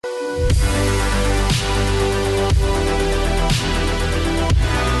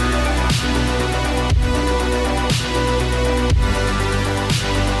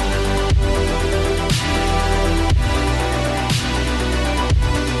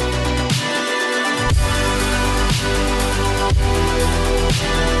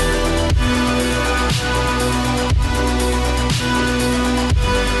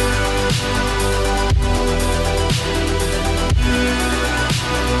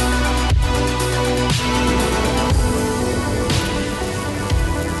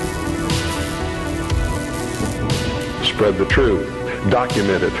Spread the truth.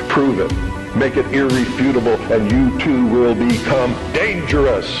 Document it. Prove it. Make it irrefutable, and you too will become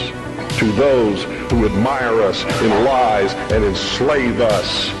dangerous to those who admire us in lies and enslave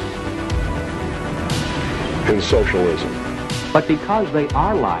us in socialism. But because they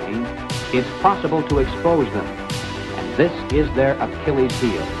are lying, it's possible to expose them. And this is their Achilles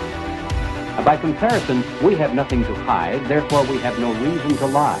heel. By comparison, we have nothing to hide, therefore we have no reason to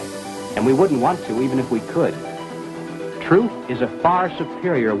lie. And we wouldn't want to even if we could. Truth is a far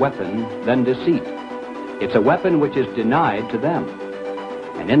superior weapon than deceit. It's a weapon which is denied to them.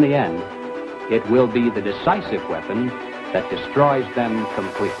 And in the end, it will be the decisive weapon that destroys them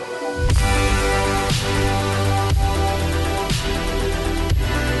completely.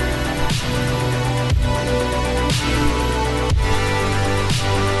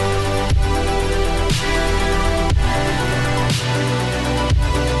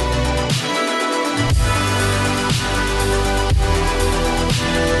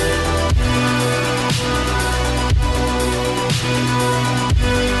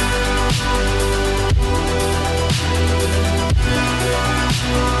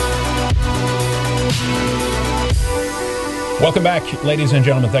 Welcome back, ladies and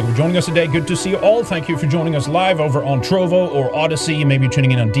gentlemen. Thank you for joining us today. Good to see you all. Thank you for joining us live over on Trovo or Odyssey. Maybe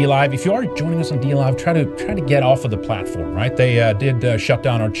tuning in on DLive. If you are joining us on DLive, try to get off of the platform, right? They did shut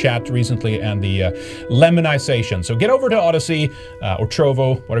down our chat recently and the lemonization. So get over to Odyssey or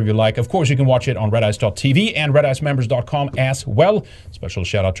Trovo, whatever you like. Of course, you can watch it on redice.tv and redicemembers.com as well. Special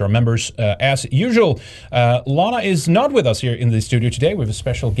shout out to our members as usual. Lana is not with us here in the studio today. We have a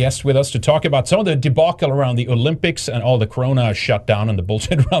special guest with us to talk about some of the debacle around the Olympics and all the Corona shutdown and the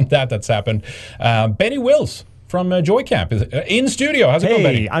bullshit around that's happened. Benny Wills from Joy Camp is in studio. How's it going,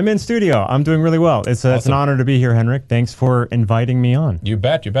 Benny? I'm in studio. I'm doing really well. It's an honor to be here, Henrik. Thanks for inviting me on. You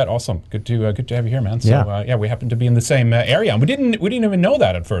bet. Awesome. Good to have you here, man. So we happen to be in the same area, and we didn't even know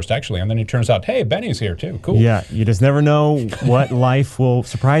that at first, actually. And then it turns out, hey, Benny's here too. Cool. Yeah, you just never know what life will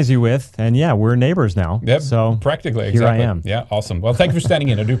surprise you with, and yeah, we're neighbors now. Yep. So practically, exactly. Here I am. Yeah, awesome. Well, thank you for standing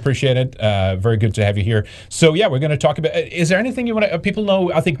in. I do appreciate it. Very good to have you here. So yeah, we're going to talk about. Is there anything you want to? People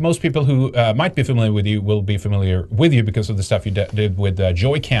know. I think most people who might be familiar with you will be familiar with you because of the stuff you did with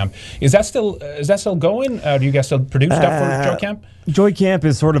Joy Camp. Is that still going? Do you guys still produce stuff for Joy Camp? Joy Camp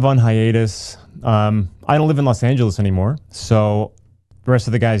is sort of on hiatus. I don't live in Los Angeles anymore, so the rest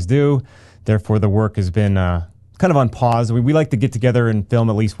of the guys do. Therefore, the work has been kind of on pause. We like to get together and film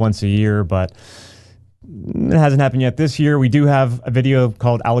at least once a year, but it hasn't happened yet this year. We do have a video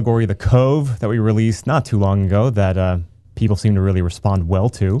called Allegory of the Cove that we released not too long ago that people seem to really respond well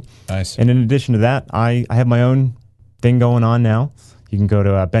to. Nice. And in addition to that, I have my own thing going on now. You can go to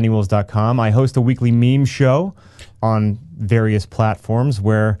bennywills.com. I host a weekly meme show on various platforms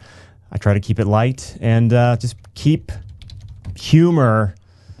where I try to keep it light and just keep humor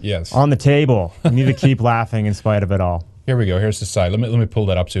on the table. You need to keep laughing in spite of it all. Here we go. Here's the site. Let me pull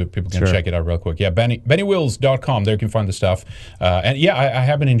that up so people can check it out real quick. Yeah, bennywills.com. There you can find the stuff. And yeah, I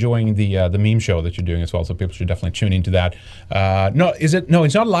have been enjoying the meme show that you're doing as well. So people should definitely tune into that. No,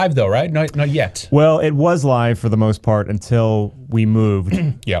 it's not live though, right? Not yet. Well, it was live for the most part until we moved.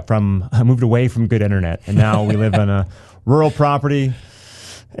 Moved away from good internet, and now we live on a rural property,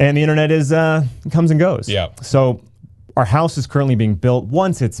 and the internet is comes and goes. Yeah. So our house is currently being built.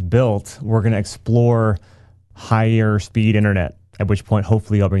 Once it's built, we're going to explore higher speed internet, at which point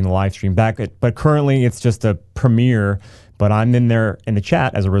hopefully I'll bring the live stream back. But currently it's just a premiere, but I'm in there in the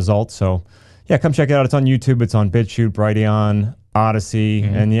chat as a result. So yeah, come check it out. It's on YouTube, it's on BitChute, Brighteon, Odyssey,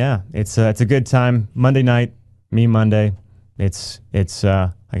 and yeah, it's a good time. Monday night, Meme Monday. It's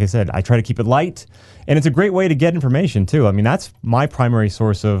like I said, I try to keep it light, and it's a great way to get information too. I mean, that's my primary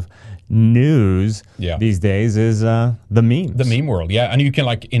source of news these days is the memes. The meme world, yeah. And you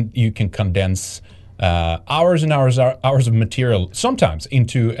can you can condense hours and hours of material sometimes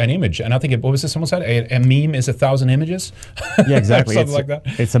into an image. And I think what was it someone said? A meme is 1,000 images. Yeah, exactly. Something like that.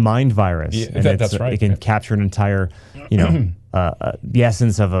 It's a mind virus. Yeah, and that's right. It can capture an entire, the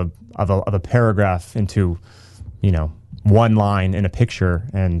essence of a paragraph into, one line in a picture,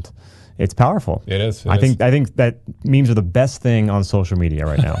 and it's powerful. It is. I think that memes are the best thing on social media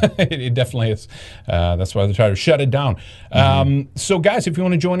right now. It definitely is. That's why they try to shut it down. So, guys, if you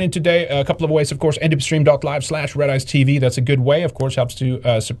want to join in today, a couple of ways, of course, ndpstream.live/RedEyes That's a good way. Of course, helps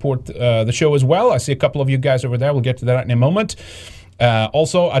to support the show as well. I see a couple of you guys over there. We'll get to that in a moment.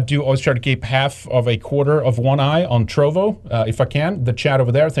 Also, I do always try to keep half of a quarter of one eye on Trovo, if I can. The chat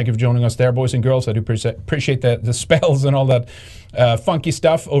over there. Thank you for joining us there, boys and girls. I do appreciate the spells and all that funky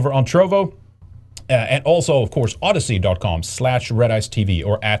stuff over on Trovo. And also, of course, odyssey.com/RedIceTV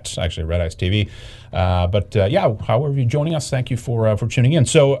or actually RedIceTV. However you're joining us, thank you for tuning in.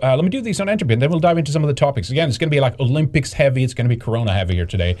 So let me do these on entropy, and then we'll dive into some of the topics. Again, it's going to be like Olympics heavy. It's going to be Corona heavy here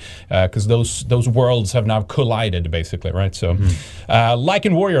today because those worlds have now collided, basically, right? So,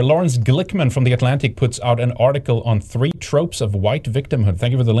 Lycan Warrior, Lawrence Glickman from The Atlantic puts out an article on 3 tropes of white victimhood.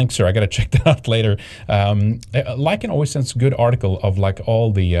 Thank you for the link, sir. I got to check that out later. Lycan always sends a good article of like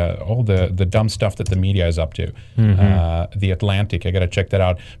all the dumb stuff that the media is up to. The Atlantic, I got to check that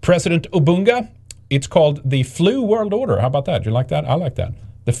out. President Obunga. It's called the Flu World Order. How about that? Do you like that? I like that.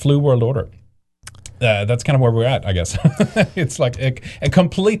 The Flu World Order. That's kind of where we're at, I guess. It's like a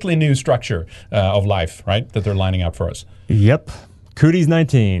completely new structure of life, right, that they're lining up for us. Yep. Cooties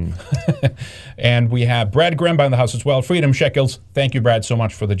 19. And we have Brad Gremba in the house as well. Freedom Shekels. Thank you, Brad, so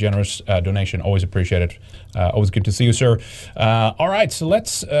much for the generous donation. Always appreciate it. Always good to see you, sir. All right, so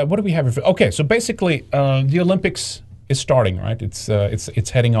let's, what do we have? Okay, so basically the Olympics is starting, right? It's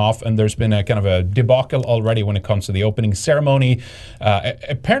heading off, and there's been a kind of a debacle already when it comes to the opening ceremony.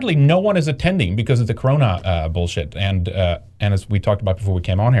 Apparently, no one is attending because of the Corona bullshit, and as we talked about before we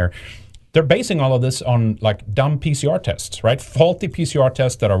came on here, they're basing all of this on like dumb PCR tests, right? Faulty PCR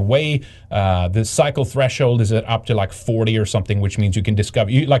tests that are way, the cycle threshold is up to like 40 or something, which means you can discover,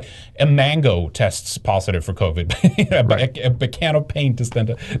 like a mango tests positive for COVID. Right. a can of paint is then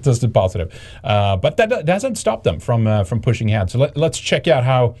tested positive. But that doesn't stop them from pushing ahead. So let's check out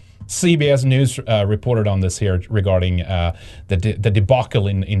how CBS News reported on this here regarding the debacle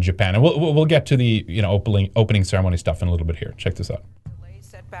in Japan. And we'll get to the opening ceremony stuff in a little bit here. Check this out.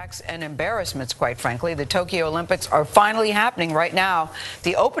 Setbacks and embarrassments, quite frankly. The Tokyo Olympics are finally happening right now.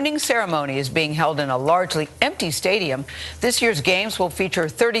 The opening ceremony is being held in a largely empty stadium. This year's games will feature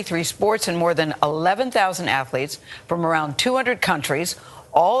 33 sports and more than 11,000 athletes from around 200 countries,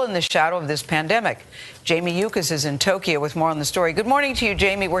 all in the shadow of this pandemic. Jamie Yukas is in Tokyo with more on the story. Good morning to you,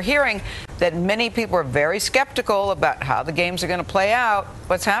 Jamie. We're hearing that many people are very skeptical about how the games are going to play out.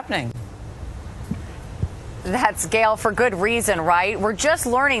 What's happening? That's, Gail, for good reason, right? We're just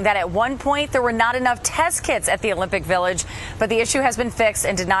learning that at one point there were not enough test kits at the Olympic Village, but the issue has been fixed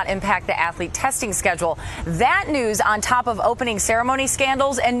and did not impact the athlete testing schedule. That news on top of opening ceremony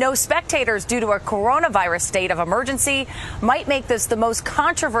scandals and no spectators due to a coronavirus state of emergency might make this the most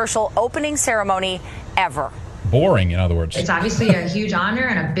controversial opening ceremony ever. Boring, in other words. It's obviously a huge honor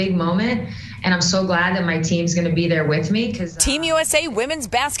and a big moment, and I'm so glad that my team's going to be there with me. Team USA women's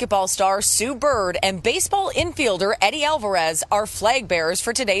basketball star Sue Bird and baseball infielder Eddie Alvarez are flag bearers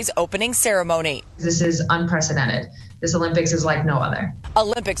for today's opening ceremony. This is unprecedented. This Olympics is like no other.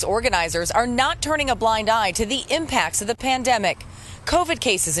 Olympics organizers are not turning a blind eye to the impacts of the pandemic. COVID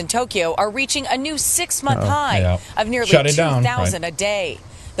cases in Tokyo are reaching a new 6-month high of nearly 2,000 a day.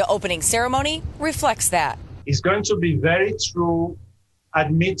 The opening ceremony reflects that. It's going to be very true,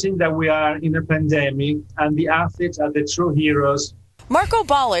 admitting that we are in a pandemic and the athletes are the true heroes. Marco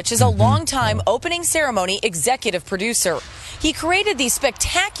Balic is a longtime opening ceremony executive producer. He created these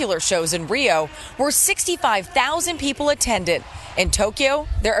spectacular shows in Rio where 65,000 people attended. In Tokyo,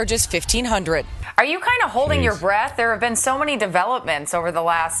 there are just 1,500. Are you kind of holding your breath? There have been so many developments over the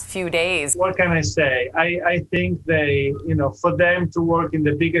last few days. What can I say? I think for them to work in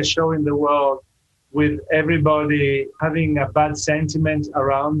the biggest show in the world with everybody having a bad sentiment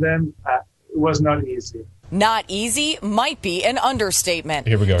around them, it was not easy. Not easy might be an understatement.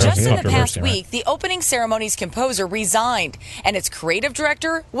 Here we go. Just in the past week, the opening ceremony's composer resigned, and its creative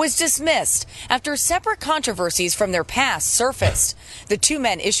director was dismissed after separate controversies from their past surfaced. The two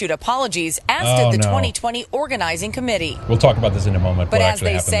men issued apologies, as did the 2020 organizing committee. We'll talk about this in a moment. But as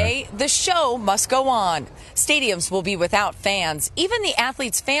they say, the show must go on. Stadiums will be without fans. Even the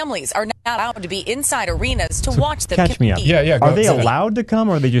athletes' families are not allowed to be inside arenas to watch them compete. Me up. Yeah. Are they allowed to come,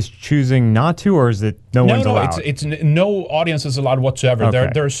 or are they just choosing not to, or is it no one's allowed? It's no audience is allowed whatsoever.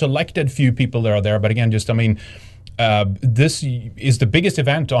 Okay. There are selected few people that are there, but again, this is the biggest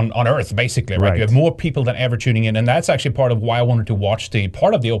event on Earth, basically, right? You have more people than ever tuning in, and that's actually part of why I wanted to watch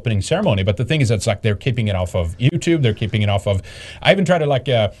part of the opening ceremony. But the thing is, it's like they're keeping it off of YouTube. They're keeping it off of. I even tried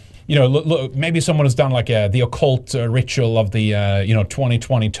to look, maybe someone has done the occult ritual of the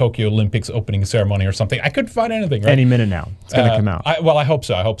 2020 Tokyo Olympics opening ceremony or something. I couldn't find anything. Right? Any minute now, it's going to come out. I hope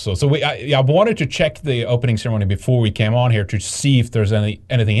so. So I wanted to check the opening ceremony before we came on here to see if there's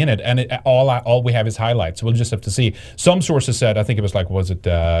anything in it, and all we have is highlights. We'll just have to see. Some sources said, I think it was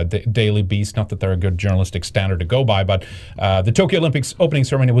the Daily Beast? Not that they're a good journalistic standard to go by, but the Tokyo Olympics opening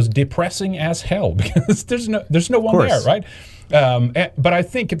ceremony was depressing as hell because there's no one there, right? But I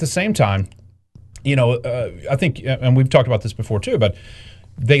think at the same time, I think, and we've talked about this before too, but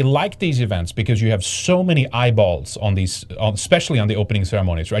they like these events because you have so many eyeballs on these, especially on the opening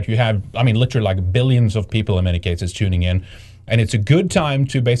ceremonies, right? You have, literally like billions of people in many cases tuning in. And it's a good time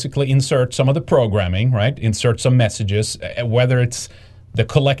to basically insert some of the programming, right? Insert some messages, whether it's the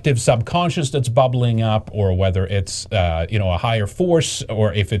collective subconscious that's bubbling up, or whether it's a higher force,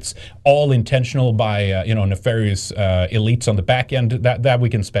 or if it's all intentional by nefarious elites on the back end. That we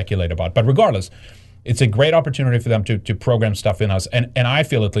can speculate about. But regardless, it's a great opportunity for them to program stuff in us. And I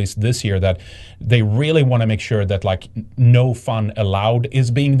feel, at least this year, that they really want to make sure that like no fun allowed is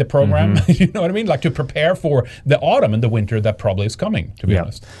being the program. You know what I mean? Like to prepare for the autumn and the winter that probably is coming, to be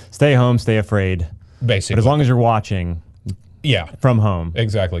honest. Stay home, stay afraid. Basically. But as long as you're watching from home.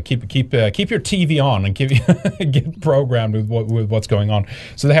 Exactly. Keep your TV on and get programmed with what's going on.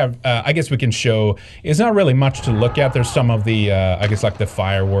 So they have, I guess we can show, it's not really much to look at. There's some of the, I guess like the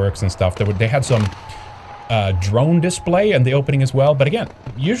fireworks and stuff. They had some drone display in the opening as well. But again,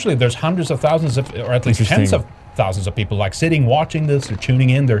 usually there's hundreds of thousands of, or at least tens of thousands of people like sitting, watching this, they're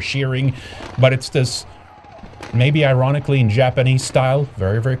tuning in, they're cheering. But it's this, maybe ironically in Japanese style,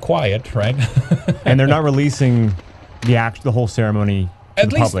 very, very quiet, right? And they're not releasing the whole ceremony to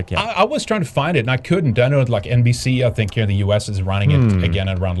the public yet. I was trying to find it and I couldn't. I know like NBC, I think here in the US is running it again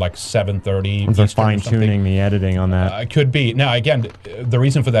at around like 7:30. They're fine-tuning the editing on that. It could be. Now again, the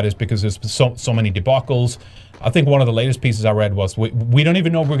reason for that is because there's so many debacles. I think one of the latest pieces I read was we don't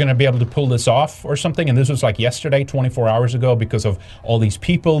even know if we're going to be able to pull this off or something. And this was like yesterday, 24 hours ago, because of all these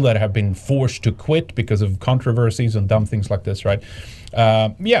people that have been forced to quit because of controversies and dumb things like this, right?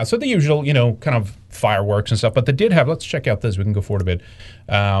 So the usual, kind of fireworks and stuff. But they did have, let's check out this. We can go forward a bit.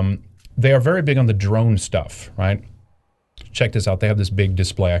 They are very big on the drone stuff, right? Check this out. They have this big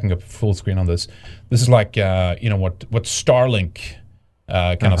display. I can go full screen on this. This is like, what Starlink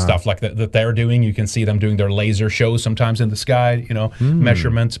kind of stuff like that they're doing. You can see them doing their laser shows sometimes in the sky,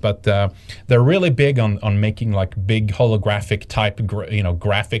 measurements. But they're really big on making like big holographic type,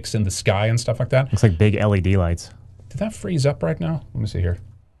 graphics in the sky and stuff like that. Looks like big LED lights. Did that freeze up right now? Let me see here.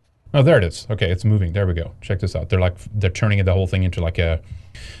 Oh, there it is. Okay, it's moving. There we go. Check this out. They're turning the whole thing into like a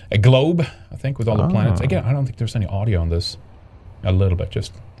globe, I think, with all the planets. Again, I don't think there's any audio on this. A little bit,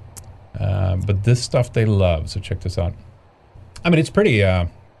 just. But this stuff they love. So check this out. It's pretty. It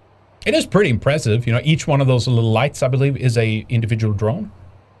is pretty impressive. Each one of those little lights, I believe, is a individual drone.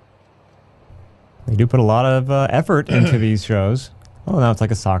 They do put a lot of effort into these shows. Oh, now it's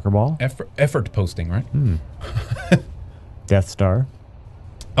like a soccer ball. Effort posting, right? Death Star.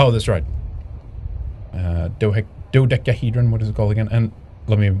 Oh, that's right. Dodecahedron, what is it called again? And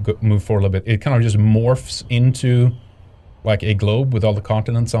let me move forward a little bit. It kind of just morphs into like a globe with all the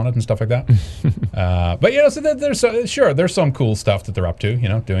continents on it and stuff like that. But so there's some cool stuff that they're up to,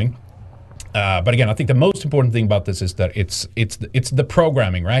 doing. But again, I think the most important thing about this is that it's the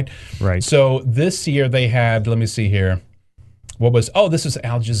programming, right? Right. So this year they had, let me see here. This is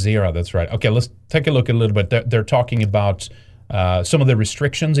Al Jazeera. That's right. Okay, let's take a look a little bit. They're talking about some of the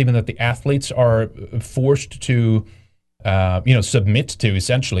restrictions, even that the athletes are forced to, submit to.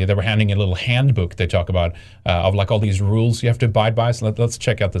 Essentially, they were handing a little handbook. They talk about of like all these rules you have to abide by. So let's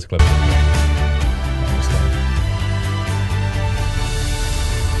check out this clip.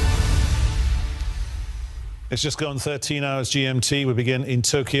 It's just gone 13 hours GMT. We begin in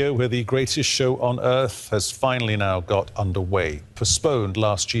Tokyo, where the greatest show on Earth has finally now got underway. Postponed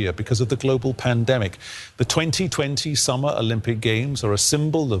last year because of the global pandemic. The 2020 Summer Olympic Games are a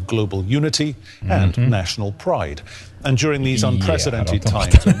symbol of global unity and national pride. And during these unprecedented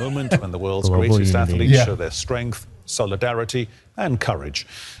times, a moment when the world's greatest athletes show their strength, solidarity and courage.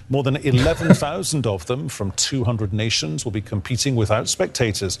 More than 11,000 of them from 200 nations will be competing without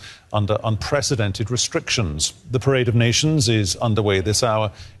spectators under unprecedented restrictions. The Parade of Nations is underway this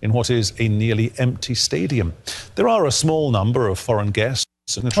hour in what is a nearly empty stadium. There are a small number of foreign guests.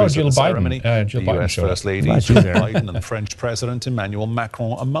 Jill Biden. The US First Lady Jill Biden and the French President Emmanuel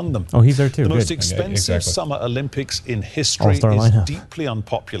Macron among them. Oh, he's there too. The most expensive Summer Olympics in history is deeply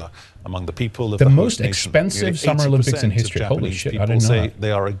unpopular among the people of the most expensive Summer Olympics in history. Holy shit, I didn't know that.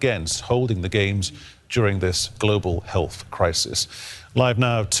 They are against holding the Games during this global health crisis. Live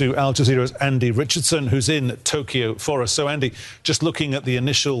now to Al Jazeera's Andy Richardson, who's in Tokyo for us. So, Andy, just looking at the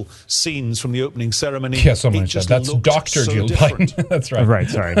initial scenes from the opening ceremony. Yeah, someone said that's Dr. Jill Biden. That's right. Right,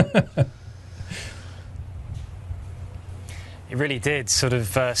 sorry. It really did sort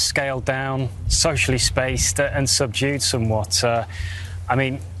of scale down, socially spaced and subdued somewhat.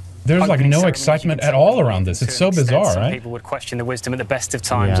 there's like opening no ceremonies, excitement you can at take all them around even this. to It's an so extent. bizarre, Some right? people would question the wisdom at the best of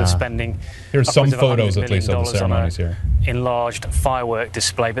times Yeah. of spending. Here's some upwards of photos $100 at least of the million ceremonies on here. enlarged firework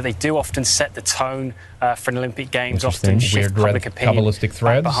display, but they do often set the tone for an Olympic Games, Interesting. often shift Weird public red opinion Kabbalistic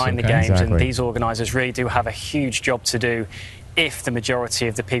threads, back behind the okay. Games, Exactly. and these organisers really do have a huge job to do if the majority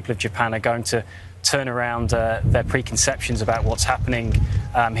of the people of Japan are going to turn around their preconceptions about what's happening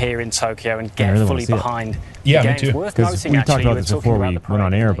here in Tokyo and get really wanna fully see it. behind Yeah, the me Games. too. Worth Because noting, we actually, talked you about were this talking before about we the went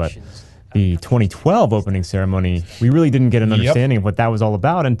on Parade air, of but Nations. the 2012 opening ceremony, we really didn't get an understanding of what that was all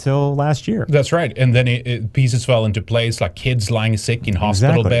about until last year. That's right. And then pieces fell into place, like kids lying sick in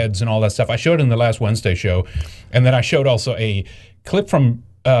hospital Exactly. beds and all that stuff. I showed in the last Wednesday show. And then I showed also a clip from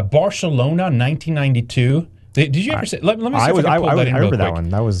Barcelona, 1992. Did you ever see? Let me see if I can pull that in I real remember that quick. one.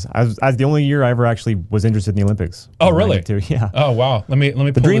 That was the only year I ever actually was interested in the Olympics. Oh, Was really? 92, yeah. Oh, wow. Let me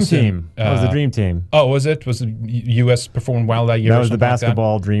The pull Dream this in. Team. That was the Dream Team. Oh, was it? Was the U.S. performed well that year? That or was the something like that?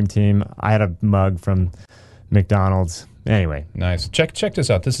 basketball Dream Team. I had a mug from McDonald's. Anyway. Nice. Check this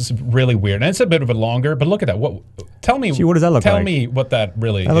out. This is really weird. And it's a bit of a longer, but look at that. Tell me. Gee, what does that look tell like? me what that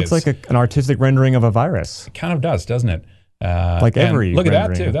really That is. looks like an artistic rendering of a virus. It kind of does, doesn't it? Like and every look at that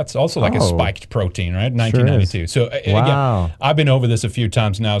rendering. too. That's also like a Oh. spiked protein, right? 1992. So Wow. again, I've been over this a few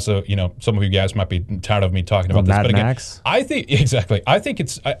times now. So some of you guys might be tired of me talking about this. Mad But again, Max? I think exactly. I think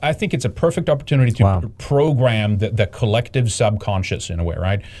it's a perfect opportunity to program the collective subconscious in a way,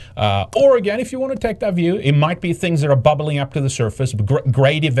 right? Or again, if you want to take that view, it might be things that are bubbling up to the surface.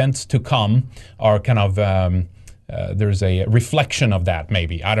 Great events to come are kind of. There's a reflection of that,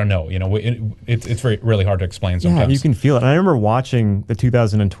 maybe. I don't know. It's really hard to explain sometimes. Yeah, you can feel it. And I remember watching the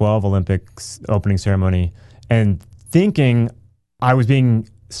 2012 Olympics opening ceremony and thinking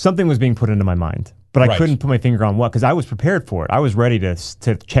something was being put into my mind, but I Right. couldn't put my finger on what, because I was prepared for it. I was ready to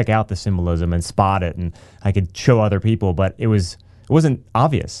check out the symbolism and spot it, and I could show other people, but it wasn't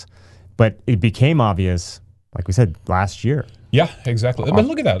obvious. But it became obvious, like we said, last year. Yeah, exactly. But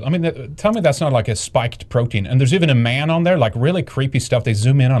look at that. I mean, tell me that's not like a spiked protein. And there's even a man on there, like really creepy stuff. They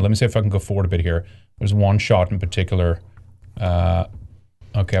zoom in on. Let me see if I can go forward a bit here. There's one shot in particular. Okay,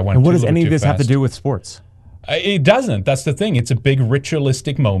 I went. And what too does little any of too this have to fast. do with sports? It doesn't. That's the thing. It's a big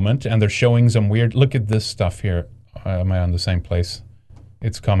ritualistic moment, and they're showing some weird. Look at this stuff here. Am I on the same place?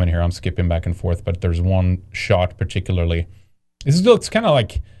 It's coming here. I'm skipping back and forth, but there's one shot particularly. This looks kind of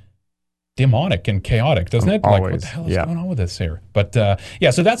like demonic and chaotic, doesn't it? Always. Like, what the hell is going on with this here? But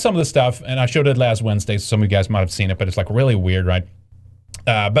so that's some of the stuff, and I showed it last Wednesday, so some of you guys might have seen it, but it's like really weird, right?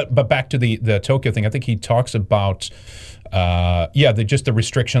 But back to the Tokyo thing, I think he talks about, just the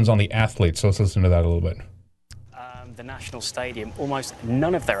restrictions on the athletes. So let's listen to that a little bit. The National Stadium, almost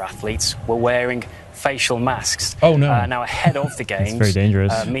none of their athletes were wearing facial masks. Oh, no. Now, ahead of the Games, very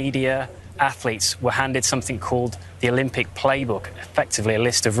dangerous. Media, athletes were handed something called the Olympic Playbook, effectively a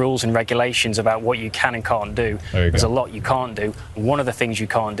list of rules and regulations about what you can and can't do. There's a lot you can't do. One of the things you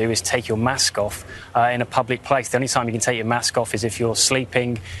can't do is take your mask off in a public place. The only time you can take your mask off is if you're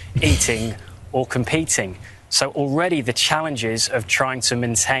sleeping, eating, or competing. So already the challenges of trying to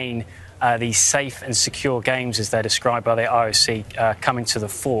maintain these safe and secure games, as they're described by the IOC, coming to the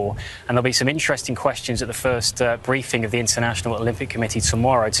fore. And there'll be some interesting questions at the first briefing of the International Olympic Committee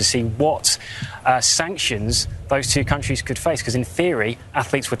tomorrow to see what sanctions those two countries could face. Because in theory,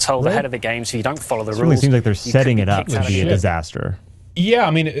 athletes were told ahead of the games, if you don't follow the It rules, really seems like they're you setting could it be up kicked to out of be a the disaster. Yeah,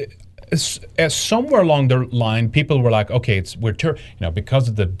 I mean, as somewhere along the line, people were like, okay, because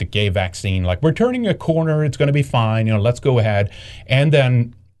of the gay vaccine, like we're turning a corner, it's going to be fine, let's go ahead. And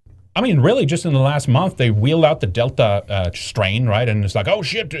then, I mean, really, just in the last month, they wheeled out the Delta strain, right? And it's like, oh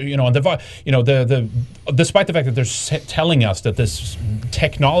shit, and despite the fact that they're telling us that this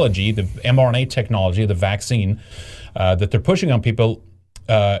technology, the mRNA technology, the vaccine that they're pushing on people,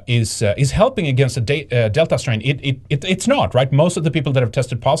 is helping against the Delta strain. It's not, right? Most of the people that have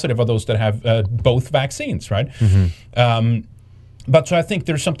tested positive are those that have both vaccines, right? Mm-hmm. But so I think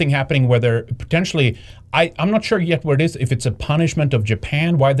there's something happening where they're potentially, I'm not sure yet what it is, if it's a punishment of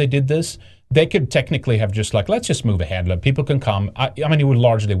Japan, why they did this. They could technically have just like, let's just move ahead. Let people can come. I mean, it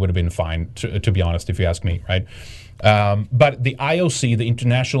would have been fine, to be honest, if you ask me, right? But the IOC, the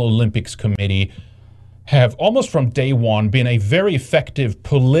International Olympics Committee, have almost from day one been a very effective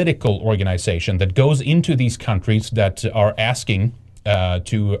political organization that goes into these countries that are asking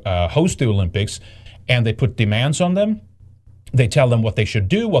to host the Olympics, and they put demands on them. They tell them what they should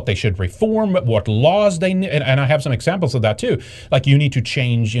do, what they should reform, what laws they need. And I have some examples of that too. Like you need to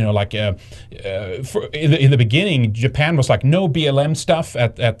change, in the beginning, Japan was like no BLM stuff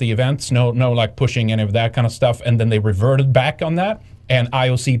at the events, no like pushing any of that kind of stuff. And then they reverted back on that. and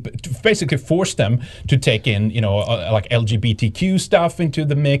IOC basically forced them to take in, like LGBTQ stuff into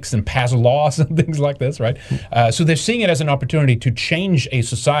the mix and pass laws and things like this, right? So they're seeing it as an opportunity to change a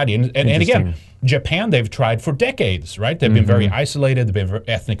society. And again, Japan, they've tried for decades, right? They've been very isolated. They've been very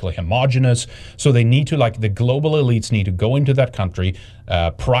ethnically homogenous. So they need to, the global elites need to go into that country,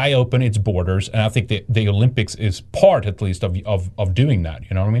 pry open its borders. And I think the Olympics is part, at least, of doing that.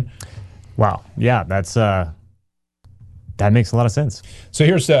 You know what I mean? Wow. Yeah, that makes a lot of sense. So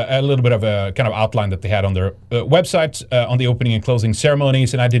here's a little bit of a kind of outline that they had on their website on the opening and closing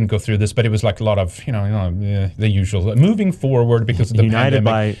ceremonies. And I didn't go through this, but it was like a lot of, the usual. Moving forward because of the United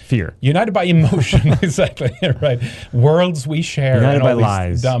pandemic. By fear. United by emotion, exactly, right. Worlds we share. United and by all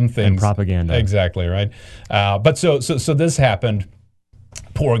lies these dumb things. And propaganda. Exactly, right. But so this happened.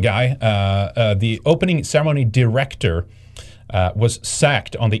 Poor guy. The opening ceremony director was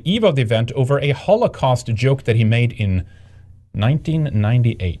sacked on the eve of the event over a Holocaust joke that he made in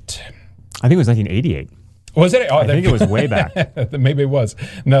 1998. I think it was 1988. Was it? Oh, I think it was way back. Maybe it was.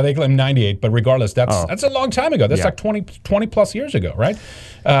 No, they claim 98, but regardless, that's a long time ago. That's like 20 plus years ago, right?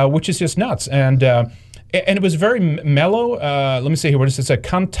 Which is just nuts. And it was very mellow. Let me see here. What does it say?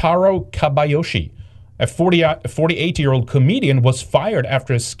 Kantaro Kabayoshi, a 48-year-old comedian, was fired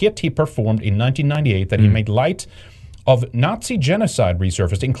after a skit he performed in 1998 that he made light of Nazi genocide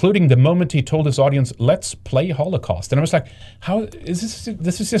resurfaced, including the moment he told his audience, "Let's play Holocaust." And I was like, "How is this?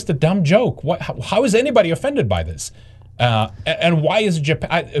 This is just a dumb joke. How is anybody offended by this? And why is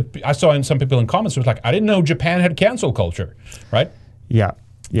Japan?" I saw some people in comments who was like, "I didn't know Japan had cancel culture," right? Yeah.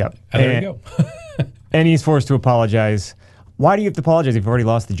 And there you go. And he's forced to apologize. Why do you have to apologize if you've already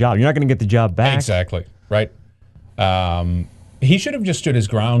lost the job? You're not going to get the job back. Exactly. Right. He should have just stood his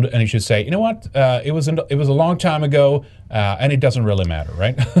ground, and he should say, "You know what? It was a long time ago, and it doesn't really matter,"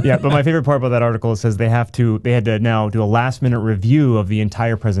 right? Yeah, but my favorite part about that article says they had to now do a last-minute review of the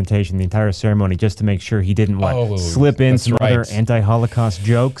entire presentation, the entire ceremony, just to make sure he didn't slip in some other anti-Holocaust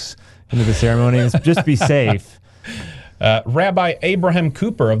jokes into the ceremony. Just be safe. Rabbi Abraham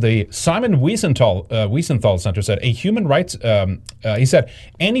Cooper of the Simon Wiesenthal Center said, he said,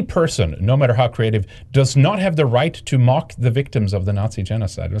 any person, no matter how creative, does not have the right to mock the victims of the Nazi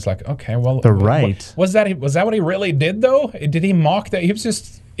genocide. It was like, okay, well... The right? Was that what he really did, though? Did he mock that?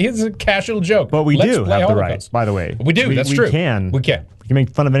 It's a casual joke. But we do have the right, by the way. We do, that's true. We can. We can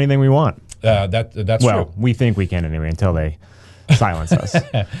make fun of anything we want. That's true. Well, we think we can anyway, until they silence us.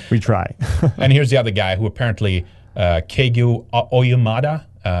 We try. And here's the other guy who apparently... Keiju Oyamada.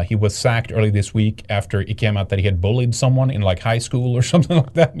 He was sacked early this week after it came out that he had bullied someone in high school or something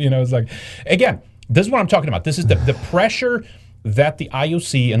like that. It's like, again, this is what I'm talking about. This is the pressure that the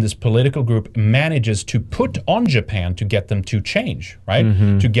IOC and this political group manages to put on Japan to get them to change, right?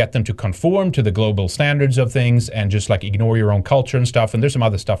 To get them to conform to the global standards of things and just ignore your own culture and stuff. And there's some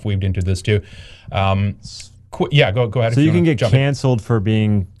other stuff weaved into this too. Go ahead. So you can get canceled for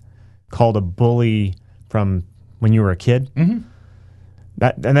being called a bully from when you were a kid.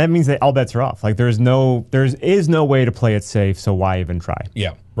 That means that all bets are off. There is no way to play it safe, so why even try?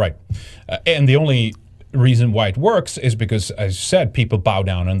 Yeah, right. And the only reason why it works is because, as you said, people bow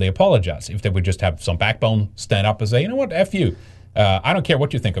down and they apologize. If they would just have some backbone, stand up and say, "You know what, F you. I don't care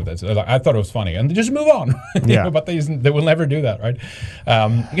what you think of this. I thought it was funny," and just move on. But they will never do that, right?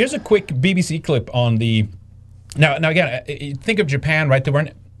 Here's a quick BBC clip on the... Now again, think of Japan, right? They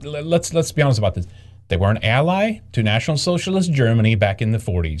weren't... Let's be honest about this. They were an ally to National Socialist Germany back in the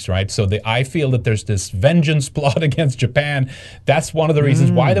 40s, right? So I feel that there's this vengeance plot against Japan. That's one of the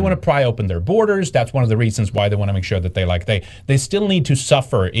reasons why they want to pry open their borders. That's one of the reasons why they want to make sure that they still need to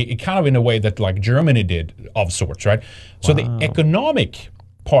suffer, kind of in a way that Germany did, of sorts, right? So the economic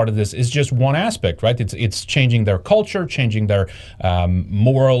part of this is just one aspect, right? It's changing their culture, changing their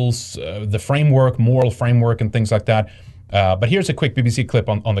morals, the moral framework and things like that. But here's a quick BBC clip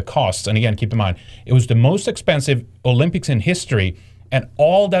on the costs. And again, keep in mind, it was the most expensive Olympics in history, and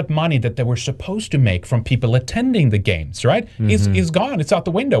all that money that they were supposed to make from people attending the games, right, is gone. It's out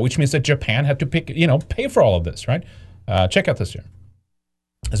the window, which means that Japan had to pay for all of this, right? Check out this here.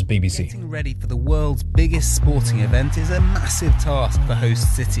 As BBC. Getting ready for the world's biggest sporting event is a massive task for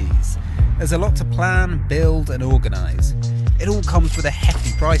host cities. There's a lot to plan, build and organise. It all comes with a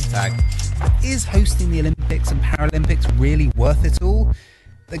hefty price tag. Is hosting the Olympics and Paralympics really worth it all?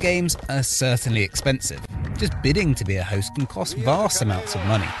 The games are certainly expensive. Just bidding to be a host can cost vast amounts of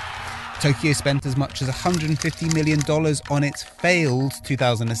money. Tokyo spent as much as $150 million on its failed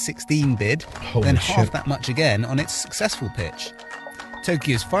 2016 bid, then half that much again on its successful pitch.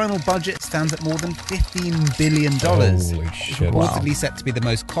 Tokyo's final budget stands at more than $15 billion. Holy It's shit. reportedly set to be the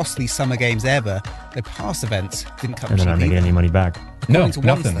most costly summer games ever, though past events didn't come And they're cheap not making either. any money back. No, According to one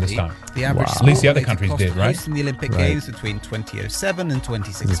nothing this study, time. The average At least the other sport-related countries cost did, of right? hosting the Olympic Right. Games between 2007 and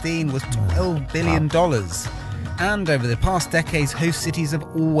 2016 was $12 billion. And over the past decades, host cities have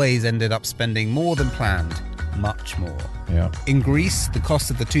always ended up spending more than planned. Much more. Yeah. In Greece, the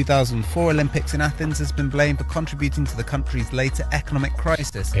cost of the 2004 Olympics in Athens has been blamed for contributing to the country's later economic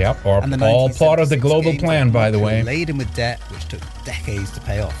crisis. Yep, or And the all part of the 1976 global Games plan, by the were way. laden with debt, which took decades to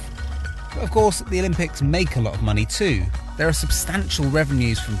pay off. But of course, the Olympics make a lot of money too. There are substantial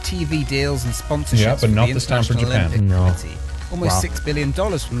revenues from TV deals and sponsorships. Yeah, but from not the this time for International Japan. Olympic No. Committee. Almost Wow. $6 billion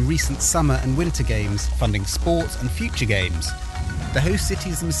from recent summer and winter games, funding sports and future games. The host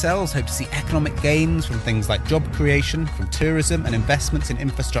cities themselves hope to see economic gains from things like job creation, from tourism and investments in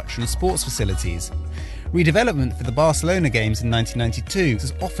infrastructure and sports facilities. Redevelopment for the Barcelona Games in 1992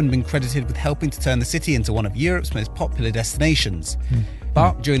 has often been credited with helping to turn the city into one of Europe's most popular destinations.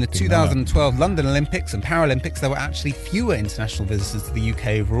 But during the 2012 London Olympics and Paralympics, there were actually fewer international visitors to the UK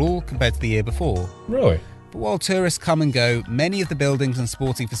overall compared to the year before. Really? But while tourists come and go, many of the buildings and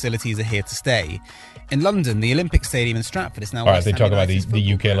sporting facilities are here to stay. In London, the Olympic Stadium in Stratford is now All right, West they Ham talk about United's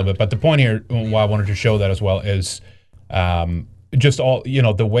the UK a football little bit, but the point here, why I wanted to show that as well, is just all,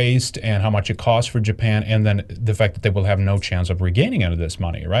 the waste and how much it costs for Japan, and then the fact that they will have no chance of regaining any of this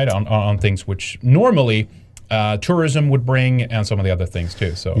money, right, on things which normally tourism would bring, and some of the other things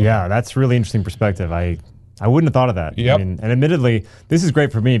too. So Yeah, that's really interesting perspective. I wouldn't have thought of that. Yep. And admittedly, this is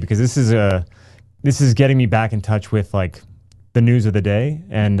great for me because this is getting me back in touch with like the news of the day.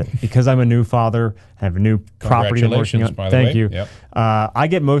 And because I'm a new father, have a new property I'm working Congratulations, on. by the Thank way. you. Yep. I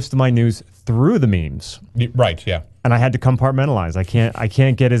get most of my news through the memes, Right, yeah. and I had to compartmentalize. I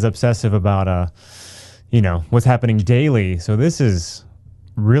can't get as obsessive about what's happening daily. So this is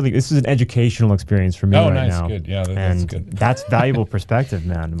an educational experience for me Oh, right nice, now. good. Yeah, that's and good. That's valuable perspective,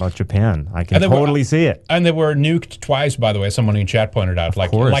 man, about Japan. I can And they were- totally see it. And they were nuked twice, by the way. Someone in chat pointed out,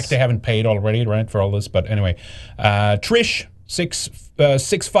 like course. they haven't paid already, right, for all this. But anyway, Trish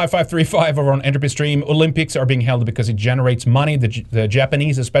 65535 over on Entropy Stream. Olympics are being held because it generates money. The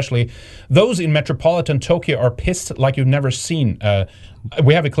Japanese, especially those in metropolitan Tokyo, are pissed like you've never seen.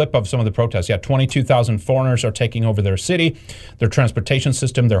 We have a clip of some of the protests. Yeah, 22,000 foreigners are taking over their city, their transportation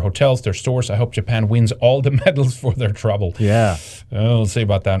system, their hotels, their stores. I hope Japan wins all the medals for their trouble. Yeah. We'll see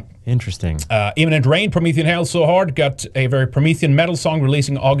about that. Interesting. Imminent Rain, Promethean Hail So Hard, got a very Promethean metal song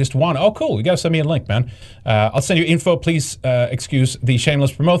releasing August 1. Oh, cool. You got to send me a link, man. I'll send you info. Please excuse the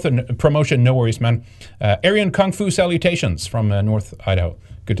shameless promotion. No worries, man. Aryan Kung Fu salutations from North Idaho.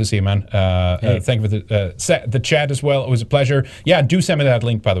 Good to see you, man. Thank you for the chat as well. It was a pleasure. Yeah, do send me that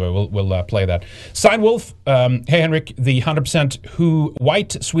link, by the way. We'll play that. Sign-Wolf, hey, Henrik, the 100% Who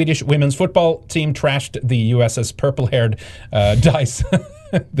white Swedish women's football team trashed the USS Purple-Haired Dice.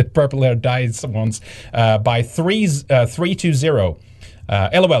 The Purple-Haired Dice ones by 3-0.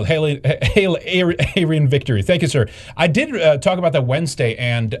 LOL, hail Aryan victory. Thank you, sir. I did talk about that Wednesday,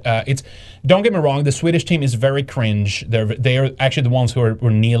 and don't get me wrong, the Swedish team is very cringe. They are actually the ones who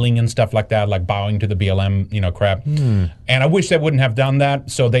were kneeling and stuff like that, like bowing to the BLM, crap. And I wish they wouldn't have done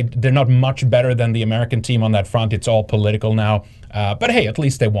that. So they're not much better than the American team on that front. It's all political now. But hey, at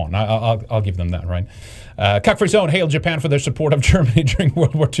least they won. I'll give them that, right? Cuckfree Zone, hail Japan for their support of Germany during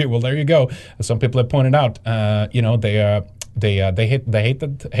World War II. Well, there you go. As some people have pointed out, they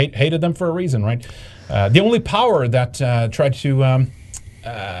hated them for a reason, right? The only power that tried to,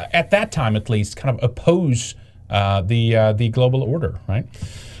 at that time at least, kind of oppose the global order, right?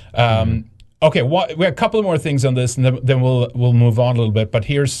 Okay, we have a couple of more things on this, and then we'll move on a little bit. But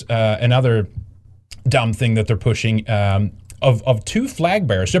here's another dumb thing that they're pushing. Of two flag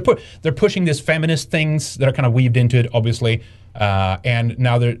bearers, they're pushing these feminist things that are kind of weaved into it, obviously. And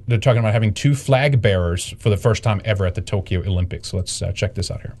now they're talking about having two flag bearers for the first time ever at the Tokyo Olympics. So let's check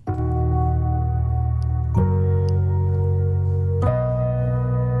this out here.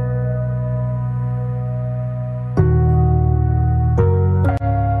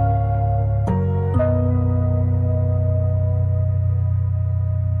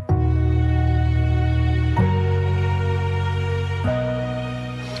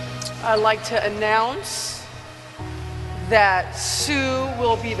 I'd like to announce that Sue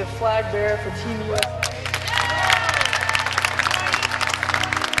will be the flag bearer for Team USA.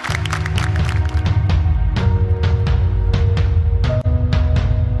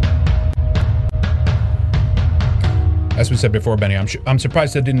 As we said before, Benny, I'm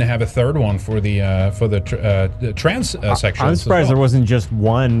surprised they didn't have a third one for the trans section. I'm surprised there wasn't just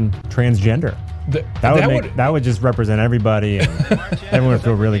one transgender. That would just represent everybody, and everyone would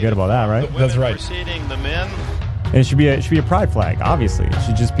feel really good about that, right? That's right. Preceding the men. And it should be a pride flag. Obviously, it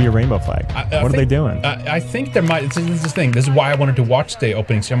should just be a rainbow flag. What are they doing? I think there might. This is the thing. This is why I wanted to watch the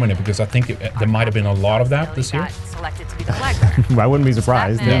opening ceremony, because I think there might have been a lot of that this year. Selected to be the flag bearer. I wouldn't be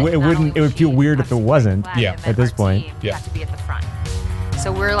surprised. It would feel weird if it wasn't. Yeah. At this point. Yeah. Have to be at the front.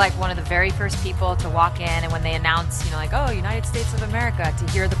 So we're like one of the very first people to walk in, and when they announce, United States of America,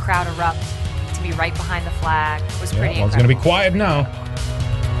 to hear the crowd erupt, to be right behind the flag was pretty incredible. It's going to be quiet now.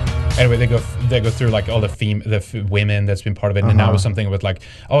 Anyway, they go through like all the women that's been part of it, and now it's something with like,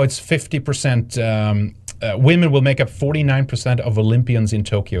 it's 50%. Women will make up 49% of Olympians in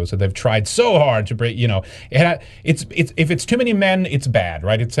Tokyo. So they've tried so hard to break. It's if it's too many men, it's bad,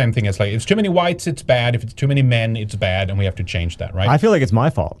 right? It's the same thing as like it's too many whites, it's bad. If it's too many men, it's bad, and we have to change that, right? I feel like it's my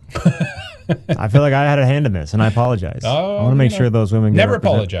fault. I feel like I had a hand in this, and I apologize. I want to make sure those women never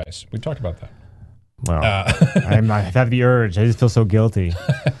apologize. We talked about that. Well, I have the urge. I just feel so guilty.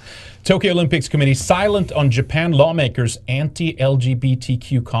 Tokyo Olympics Committee silent on Japan lawmakers'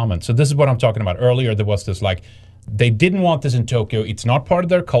 anti-LGBTQ comments. So this is what I'm talking about. Earlier, there was this like, they didn't want this in Tokyo. It's not part of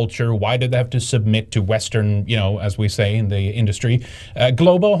their culture. Why did they have to submit to Western, as we say in the industry,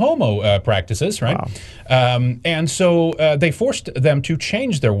 global homo practices, right? Wow. And so they forced them to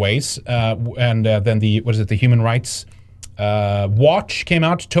change their ways. And then the Human Rights Watch came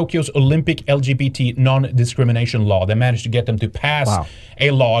out, Tokyo's Olympic LGBT non-discrimination law. They managed to get them to pass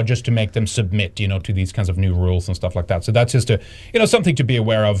a law just to make them submit, to these kinds of new rules and stuff like that. So that's just something to be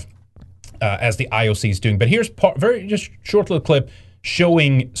aware of as the IOC is doing. But here's just short little clip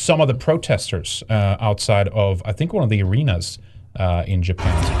showing some of the protesters outside of, I think, one of the arenas in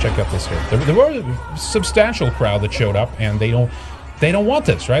Japan. So check out this here. There were a substantial crowd that showed up, and they don't want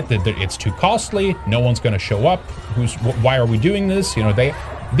this, right? It's too costly. No one's going to show up. Why are we doing this?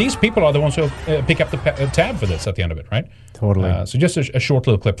 These people are the ones who pick up the tab for this at the end of it, right? Totally. So just a short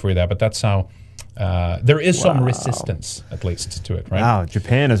little clip for you there, but that's how there is some resistance, at least, to it, right? Wow,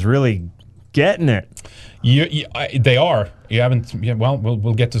 Japan is really getting it. They are. You haven't. Yeah, well,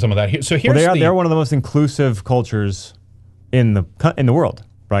 we'll get to some of that here. So here's they're one of the most inclusive cultures in the world,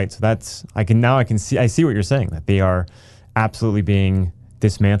 right? So that's I see what you're saying, that they are absolutely being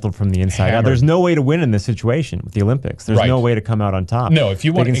dismantled from the inside out. There's no way to win in this situation with the Olympics. There's no way to come out on top. No, if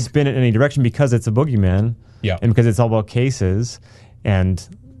you want, they can spin it in any direction because it's a boogeyman, and because it's all about cases, and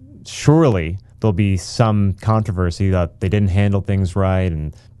surely there'll be some controversy that they didn't handle things right,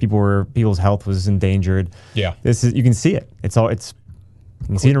 and people's health was endangered. Yeah, you can see it. You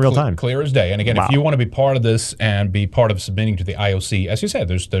can see it in real time. Clear as day. And again, if you want to be part of this and be part of submitting to the IOC, as you said,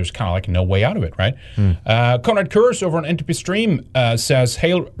 there's kind of like no way out of it, right? Conrad Kurz over on NTP Stream says,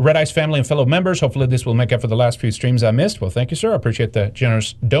 "Hail Red Ice family and fellow members. Hopefully this will make up for the last few streams I missed." Well, thank you, sir. I appreciate the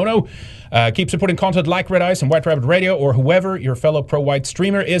generous dono. Keep supporting content like Red Ice and White Rabbit Radio, or whoever your fellow pro-white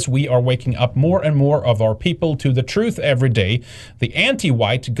streamer is. We are waking up more and more of our people to the truth every day. The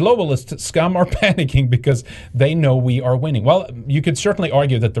anti-white globalist scum are panicking because they know we are winning. Well, you could certainly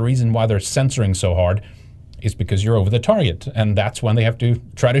argue that the reason why they're censoring so hard is because you're over the target, and that's when they have to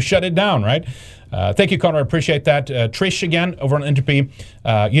try to shut it down, right? Thank you, Connor. I appreciate that. Trish again over on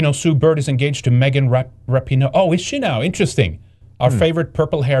NTP. Sue Bird is engaged to Megan Rapinoe. Oh, is she now? Interesting. Our favorite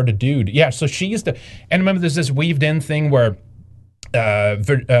purple-haired dude. Yeah, so she's the... And remember, there's this weaved-in thing where...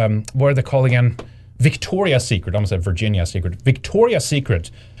 what are they called again? Victoria's Secret. I almost said Virginia's Secret. Victoria's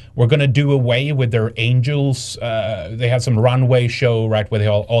Secret. We're going to do away with their angels. They had some runway show, right, where they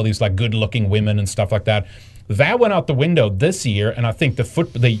all these like good-looking women and stuff like that. That went out the window this year, and I think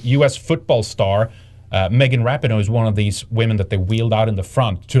the U.S. football star, Megan Rapinoe, is one of these women that they wheeled out in the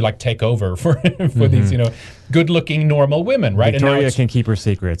front to like take over for these, good-looking normal women, right? Victoria can keep her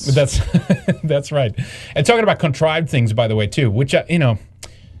secrets. That's right. And talking about contrived things, by the way, too, which again,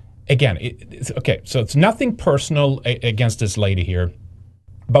 okay. So it's nothing personal against this lady here.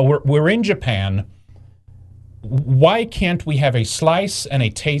 But we're in Japan. Why can't we have a slice and a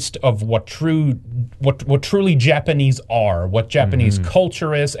taste of what truly Japanese are, what Japanese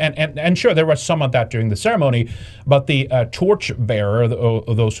culture is? And sure, there was some of that during the ceremony, but the torch bearer,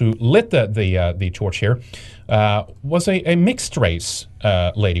 those who lit the torch here, was a mixed race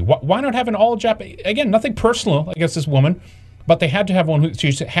lady. Why not have an all Japanese? Again, nothing personal against this woman, but they had to have one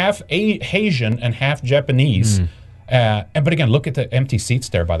who's half Asian and half Japanese. But again, look at the empty seats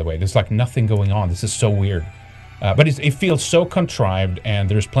there, by the way. There's like nothing going on. This is so weird. But it feels so contrived, and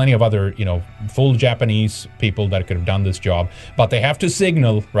there's plenty of other, full Japanese people that could have done this job. But they have to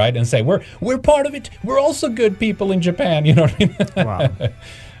signal, right, and say, we're part of it. We're also good people in Japan, you know what I mean?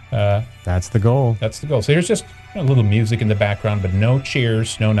 Wow. That's the goal. That's the goal. So here's just a little music in the background, but no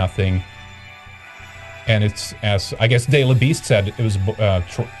cheers, no nothing. And it's, as I guess Daily Beast said, it was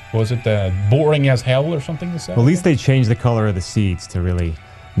boring as hell or something? Well, at least they changed the color of the seats to really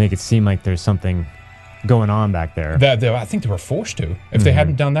make it seem like there's something going on back there. I think they were forced to. If they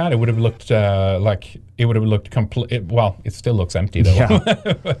hadn't done that, it would have looked complete. Well, it still looks empty though. Yeah.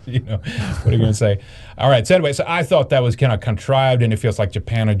 But, what are you going to say? All right. So anyway, I thought that was kind of contrived, and it feels like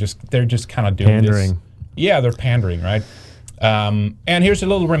Japan they're just kind of doing pandering. This. Yeah, they're pandering, right? And here's a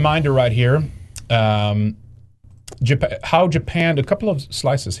little reminder right here. How Japan, a couple of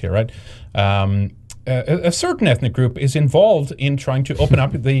slices here, right? A certain ethnic group is involved in trying to open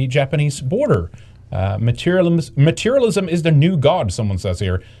up the Japanese border. Materialism is the new god, someone says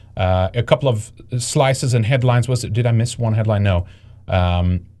here. A couple of slices and headlines. Did I miss one headline? No.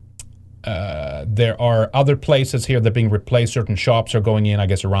 There are other places here that are being replaced. Certain shops are going in, I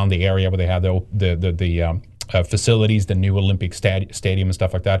guess, around the area where they have the facilities, the new Olympic stadium and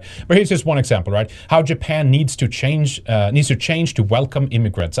stuff like that. But here's just one example, right? How Japan needs to change to welcome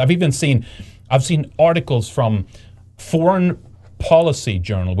immigrants. I've seen articles from Foreign Policy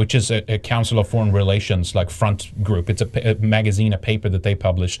Journal, which is a Council of Foreign Relations like front group. It's a magazine, a paper that they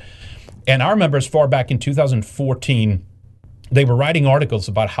publish. And I remember as far back in 2014, they were writing articles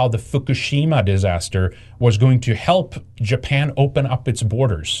about how the Fukushima disaster was going to help Japan open up its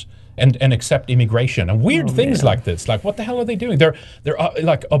borders and accept immigration and weird things like this. Like, what the hell are they doing? They're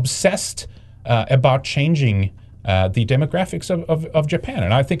like obsessed about changing the demographics of Japan,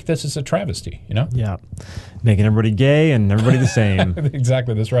 and I think this is a travesty. Yeah, making everybody gay and everybody the same.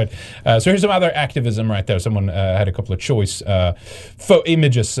 Exactly, that's right. So here's some other activism right there. Someone had a couple of choice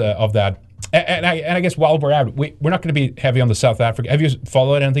images of that. And I guess while we're at it, we're not going to be heavy on the South Africa. Have you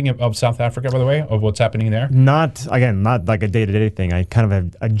followed anything of South Africa, by the way, of what's happening there? Not like a day-to-day thing. I kind of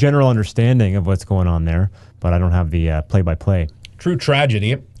have a general understanding of what's going on there, but I don't have the play-by-play. True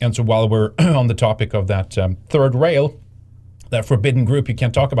tragedy. And so while we're on the topic of that third rail, that forbidden group you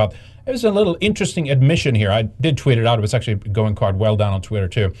can't talk about, there's a little interesting admission here. I did tweet it out. It was actually going quite well down on Twitter,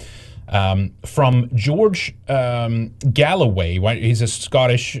 too. From George Galloway, right? He's a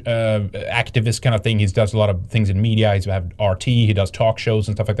Scottish activist kind of thing. He does a lot of things in media. He's had RT. He does talk shows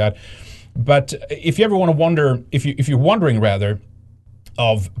and stuff like that. But if you ever want to wonder, if you're wondering rather,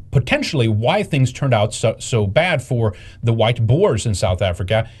 of potentially why things turned out so bad for the white Boers in South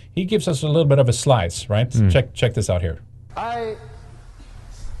Africa, he gives us a little bit of a slice, right? Check this out here. I'll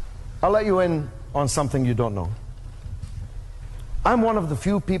let you in on something you don't know. I'm one of the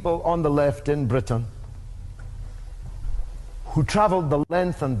few people on the left in Britain who traveled the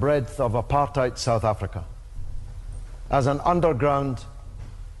length and breadth of apartheid South Africa as an underground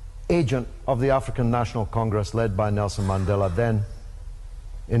agent of the African National Congress led by Nelson Mandela, then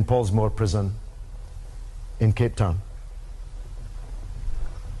in Pollsmoor Prison in Cape Town.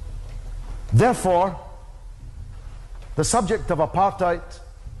 Therefore, the subject of apartheid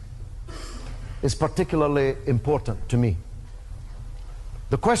is particularly important to me.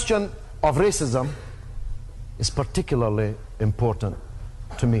 The question of racism is particularly important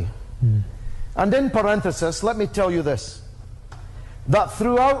to me. And in parenthesis, let me tell you this, that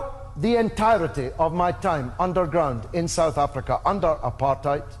throughout the entirety of my time underground in South Africa under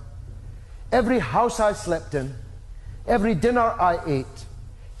apartheid, every house I slept in, every dinner I ate,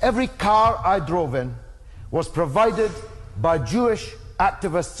 every car I drove in was provided by Jewish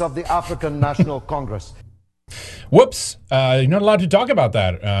activists of the African National Congress. Whoops, you're not allowed to talk about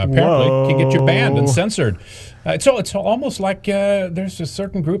that. Apparently, can get you banned and censored. It's almost like there's a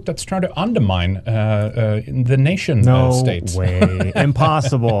certain group that's trying to undermine the nation state. No way.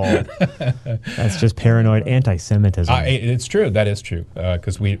 Impossible. That's just paranoid anti-Semitism. It's true. That is true.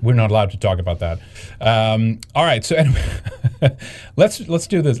 Because we're not allowed to talk about that. All right. So anyway, let's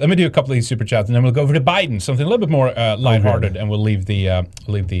do this. Let me do a couple of these super chats, and then we'll go over to Biden, something a little bit more lighthearted, and we'll leave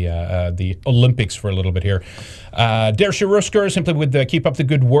the Olympics for a little bit here. Der Rusker, simply with keep up the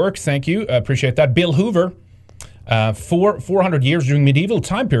good work. Thank you. Appreciate that. Bill Hoover. For 400 years during medieval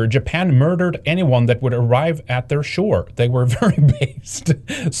time period, Japan murdered anyone that would arrive at their shore. They were very based.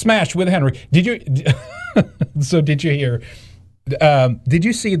 Smash with Henry. Did you hear? Did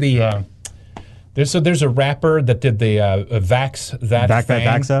you see the? There's a rapper that did the Vax that back thing.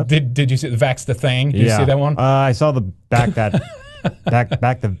 That backs up. Did you see the Vax the thing? Did you see that one? I saw the back that. back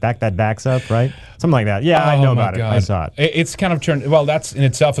that backs up, right? Something like that. Yeah, I know about it. I saw it. It's kind of turned. Well, that's in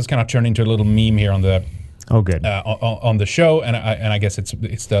itself is kind of turned into a little meme here on the. Oh, good. On the show, and I guess it's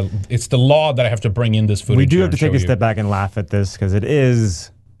the law that I have to bring in this footage. We do have to take a step back and laugh at this because it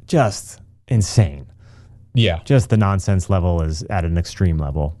is just insane. Yeah, just the nonsense level is at an extreme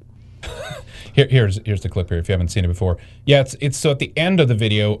level. Here's the clip here if you haven't seen it before. Yeah, it's so at the end of the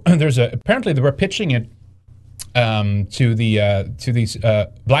video, apparently they were pitching it to these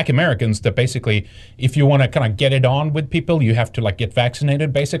black Americans that basically, if you want to kind of get it on with people, you have to like get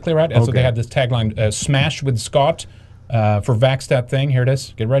vaccinated, basically, right? And so they had this tagline, "Smash with Scott," for Vax that thing. Here it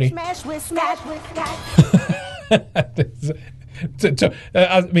is. Get ready. Smash with Scott.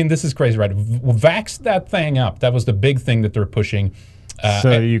 I mean, this is crazy, right? Vax that thing up. That was the big thing that they're pushing.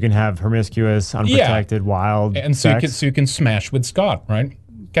 So you can have promiscuous, unprotected, wild and sex. So you can smash with Scott, right?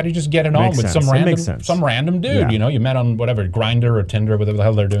 Got to just get it on Makes with sense. some random dude. Yeah. You know, you met on whatever Grindr or Tinder, whatever the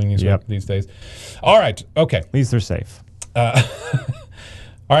hell they're doing these days. All right, okay. At least they're safe. All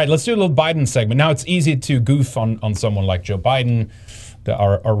right, let's do a little Biden segment. Now, it's easy to goof on someone like Joe Biden,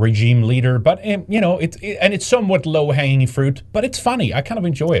 our regime leader, but it's somewhat low-hanging fruit, but it's funny. I kind of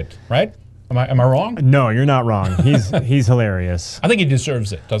enjoy it, right? Am I wrong? No, you're not wrong. He's hilarious. I think he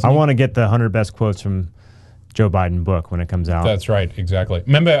deserves it, doesn't he? I want to get the 100 best quotes from Joe Biden book when it comes out. That's right, exactly.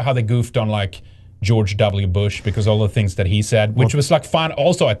 Remember how they goofed on like George W. Bush because all the things that he said, which was like fun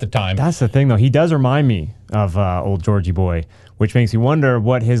also at the time. That's the thing, though. He does remind me of old Georgie boy, which makes me wonder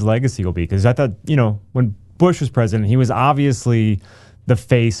what his legacy will be. Because I thought, when Bush was president, he was obviously the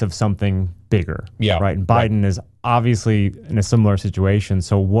face of something bigger. Yeah. Right. And Biden is obviously in a similar situation.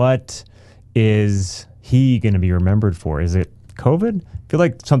 So what is he going to be remembered for? Is it COVID? I feel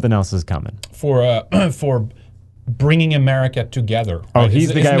like something else is coming. For bringing America together. Right? Oh,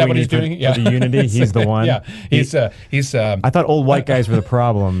 he's the guy we need for the unity. He's the one. Yeah, he's. I thought old white guys were the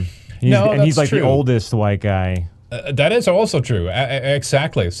problem. He's like the oldest white guy. That is also true.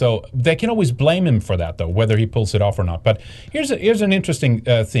 Exactly. So they can always blame him for that, though, whether he pulls it off or not. But here's an interesting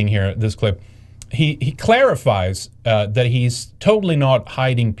thing here. This clip, he clarifies that he's totally not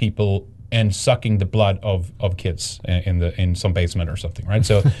hiding people and sucking the blood of kids in some basement or something, right?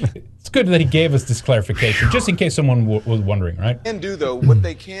 So it's good that he gave us this clarification, just in case someone was wondering, right? What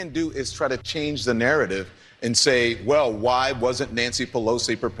they can do is try to change the narrative and say, well, why wasn't Nancy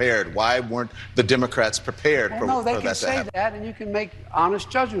Pelosi prepared? Why weren't the Democrats prepared for that to happen? No, they can say that, and you can make honest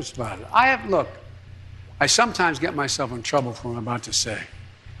judgments about it. I sometimes get myself in trouble for what I'm about to say.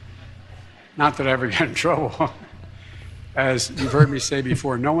 Not that I ever get in trouble. As you've heard me say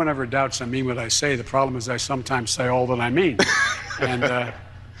before, no one ever doubts I mean what I say. The problem is I sometimes say all that I mean. But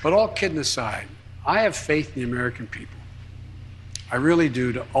all kidding aside, I have faith in the American people. I really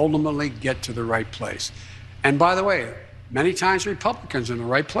do, to ultimately get to the right place. And by the way, many times Republicans are in the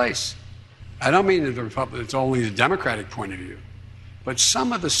right place. I don't mean that it's only the Democratic point of view. But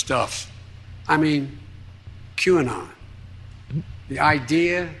some of the stuff, QAnon, the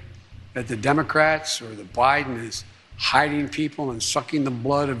idea that the Democrats or the Biden is hiding people and sucking the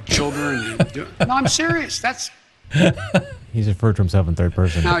blood of children. No, I'm serious. He's referred to himself in third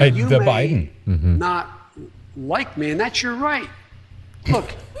person. Now, you may Biden. not like me, and that's your right.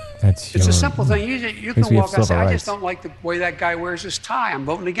 Look, it's a simple thing. You can walk out and say, I just don't like the way that guy wears his tie. I'm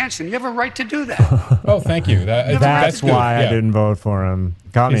voting against him. You have a right to do that. Oh, thank you. That's why I didn't vote for him.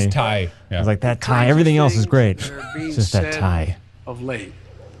 Got his me. tie. Yeah. I was like, that tie. Everything else is great. It's just that tie. Of late,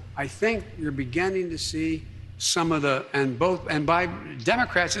 I think you're beginning to see some of and by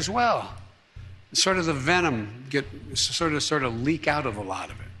Democrats as well, sort of the venom sort of leak out of a lot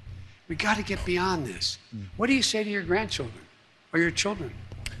of it. We got to get beyond this. What do you say to your grandchildren or your children?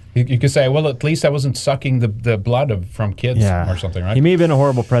 You could say, well, at least I wasn't sucking the blood from kids or something, right? He may have been a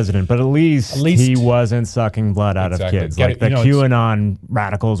horrible president, but at least he wasn't sucking blood out of kids, like the QAnon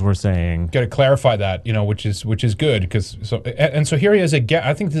radicals were saying. Got to clarify that, which is good because so here he is again.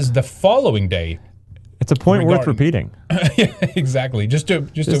 I think this is the following day. It's a point worth repeating. Yeah, exactly. Just to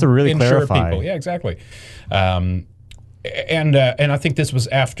really ensure clarify people. Yeah, exactly. And I think this was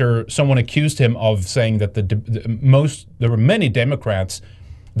after someone accused him of saying that there were many Democrats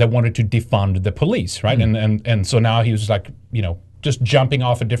that wanted to defund the police, right? And so now he was like, just jumping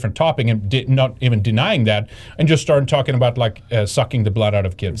off a different topic and not even denying that, and just started talking about like sucking the blood out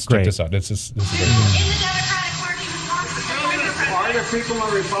of kids. Check this out. This is very good. Are there people in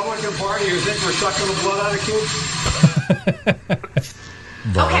the Republican Party who think we're sucking the blood out of kids?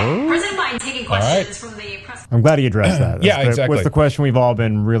 Okay, President Biden taking questions from the press. I'm glad he addressed that. Exactly. What's the question we've all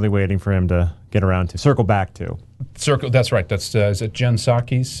been really waiting for him to get around to, circle back to? That's right. That's is it Jen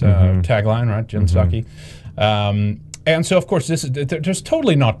Psaki's tagline, right? Jen Psaki. And so, of course, there's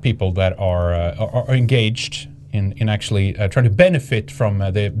totally not people that are engaged in actually trying to benefit from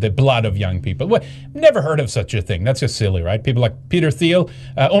the blood of young people. Well, never heard of such a thing. That's just silly, right? People like Peter Thiel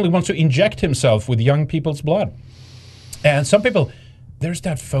only wants to inject himself with young people's blood. And some people there's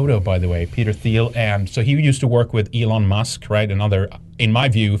that photo, by the way, Peter Thiel, and so he used to work with Elon Musk, right? Another, in my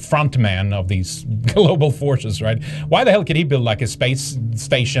view, frontman of these global forces, right? Why the hell could he build like a space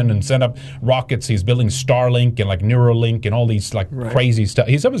station and send up rockets? He's building Starlink and like Neuralink and all these like crazy stuff.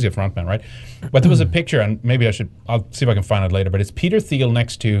 He's obviously a frontman, right? But there was a picture, and maybe I'll see if I can find it later, but it's Peter Thiel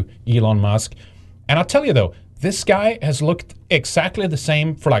next to Elon Musk. And I'll tell you though, this guy has looked exactly the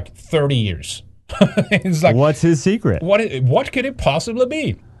same for like 30 years. It's like, what's his secret? What could it possibly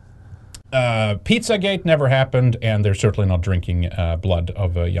be? Pizzagate never happened, and they're certainly not drinking blood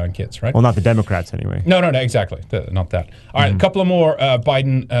of young kids, right? Well, not the Democrats anyway. No, exactly. Not that. All right, a couple of more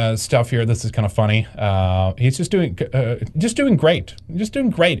Biden stuff here. This is kind of funny. He's just doing great. Just doing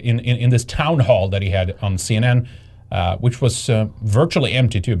great in this town hall that he had on CNN, which was virtually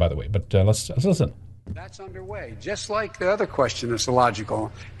empty too, by the way. But let's listen. That's underway, just like the other question that's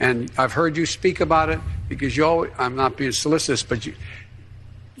illogical. And I've heard you speak about it because I'm not being solicitous, but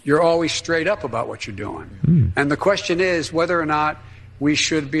you're always straight up about what you're doing. And the question is whether or not we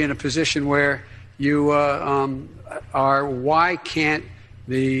should be in a position where you are, why can't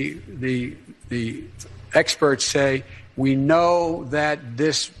the experts say, we know that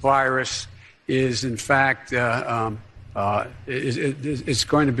this virus is in fact is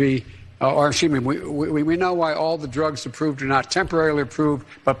going to be, or excuse me, we know why all the drugs approved are not temporarily approved,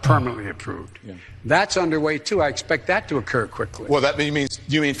 but permanently approved. Yeah. That's underway too. I expect that to occur quickly. Well, that means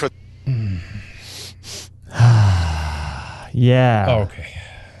you mean for. Yeah. Oh, okay.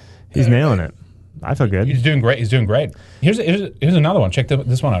 He's nailing it. I feel good. He's doing great. Here's another one. Check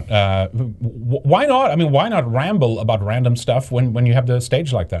this one out. Why not? I mean, why not ramble about random stuff when you have the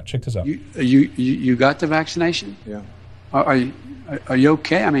stage like that? Check this out. You got the vaccination? Yeah. Are you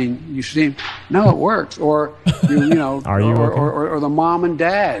okay? I mean, you seem it works, or you know, are you okay? or the mom and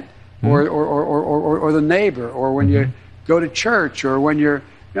dad, or the neighbor, or when you go to church, or when you're.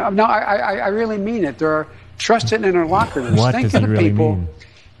 No, I really mean it. There are trusted interlocutors. What Think does of he the really people. mean?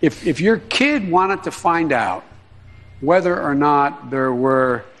 If your kid wanted to find out whether or not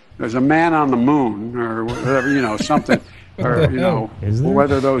there's a man on the moon or whatever, something. Or,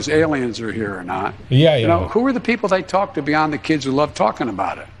 whether those aliens are here or not. Yeah. Who are the people they talk to beyond the kids who love talking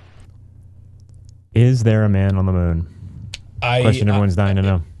about it? Is there a man on the moon? Question everyone's dying to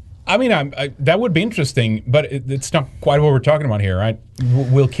know. I mean, that would be interesting, but it's not quite what we're talking about here, right?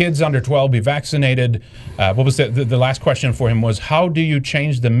 Will kids under 12 be vaccinated? What was the last question for him was, how do you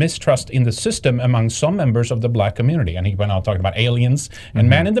change the mistrust in the system among some members of the black community? And he went on talking about aliens and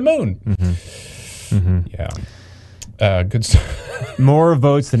man in the moon. Yeah. Good stuff. More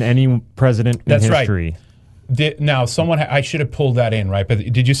votes than any president in history. Right. Now, I should have pulled that in, right?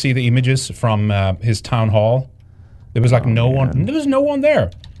 But did you see the images from his town hall? There was like one. There was no one there.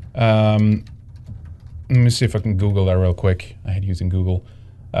 Let me see if I can Google that real quick. I had using Google.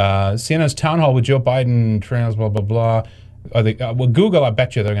 CNN's town hall with Joe Biden, trails, blah blah blah. Well, Google, I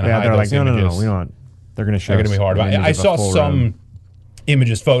bet you they're going to hide those images. No, we don't. They're going to show. They're going to be hard. I saw some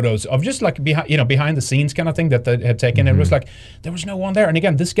images, photos of just like behind the scenes kind of thing that they had taken. It was like there was no one there. And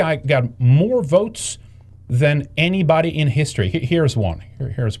again, this guy got more votes than anybody in history. Here's one.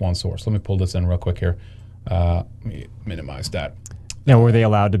 Here's one source. Let me pull this in real quick here. Let me minimize that. Now, were they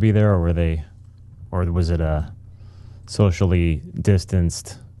allowed to be there, or was it a socially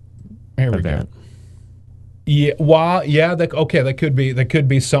distanced event? We go. Yeah, well, yeah, there could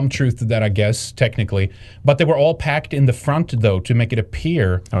be some truth to that, I guess, technically. But they were all packed in the front, though, to make it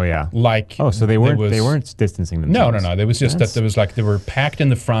appear. Oh yeah. Like. Oh, so they weren't distancing themselves. No. There was just that there was like they were packed in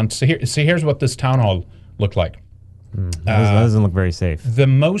the front. So here's what this town hall looked like. That doesn't look very safe. The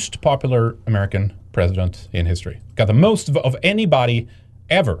most popular American president in history. Got the most of anybody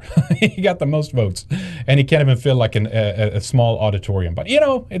ever. He got the most votes, and he can't even fill like a small auditorium. But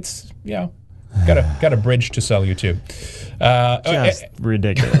it's got a bridge to sell you to. Just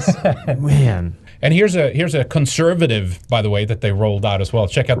ridiculous, man. And here's a conservative, by the way, that they rolled out as well.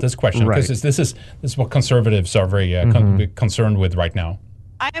 Check out this question because this is what conservatives are very concerned with right now.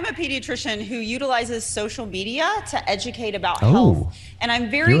 I am a pediatrician who utilizes social media to educate about health. And I'm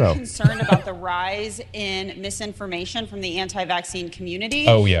very concerned about the rise in misinformation from the anti-vaccine community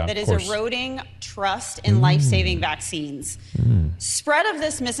that is eroding trust in life-saving vaccines. Spread of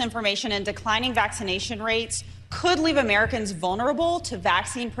this misinformation and declining vaccination rates could leave Americans vulnerable to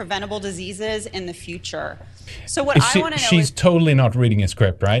vaccine-preventable diseases in the future. So what I want to know she's totally not reading a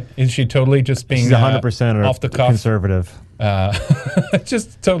script, right? Is she totally just being 100% off the cuff? Conservative.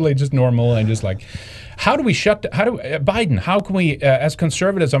 Just totally just normal and just like, Biden, how can we, as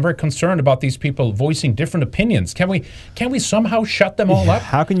conservatives, I'm very concerned about these people voicing different opinions. Can we somehow shut them all up?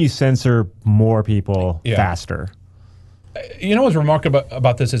 How can you censor more people faster? You know what's remarkable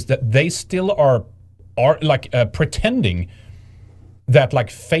about this is that they still are like pretending that like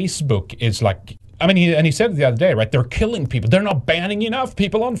Facebook is like. I mean, he said it the other day, right? They're killing people. They're not banning enough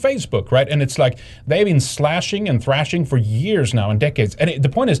people on Facebook, right? And it's like they've been slashing and thrashing for years now and decades. And the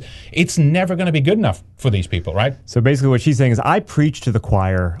point is, it's never going to be good enough for these people, right? So basically what she's saying is I preach to the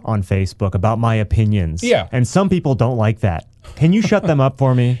choir on Facebook about my opinions. Yeah. And some people don't like that. Can you shut them up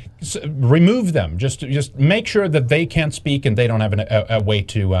for me? Remove them. Just make sure that they can't speak and they don't have a way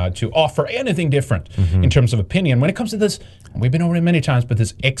to offer anything different in terms of opinion. When it comes to this, we've been over it many times, but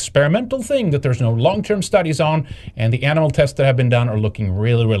this experimental thing that there's no long-term studies on, and the animal tests that have been done are looking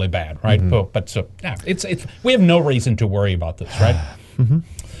really, really bad, right? But so yeah, it's we have no reason to worry about this, right?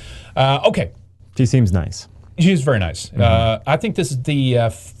 Okay. She seems nice. She's very nice. I think this is the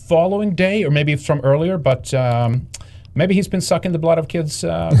following day, or maybe it's from earlier, but. Maybe he's been sucking the blood of kids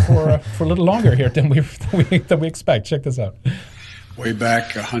for a little longer here than we expect. Check this out. Way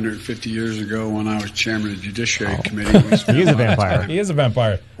back 150 years ago when I was chairman of the Judiciary Committee. He is a vampire. He is a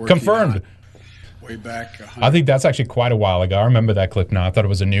vampire. Confirmed. Way back. I think that's actually quite a while ago. I remember that clip now. I thought it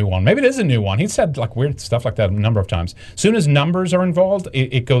was a new one. Maybe it is a new one. He said like weird stuff like that a number of times. As soon as numbers are involved,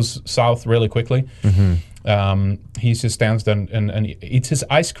 it goes south really quickly. He just stands there and eats his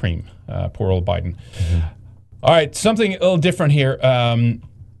ice cream. Poor old Biden. All right, something a little different here.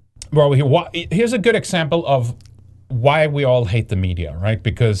 Here's a good example of why we all hate the media, right?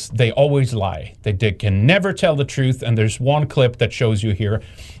 Because they always lie. They can never tell the truth. And there's one clip that shows you here.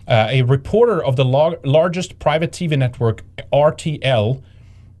 A reporter of the largest private TV network, RTL,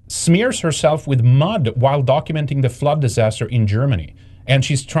 smears herself with mud while documenting the flood disaster in Germany. And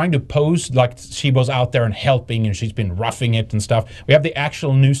she's trying to pose like she was out there and helping, and she's been roughing it and stuff. We have the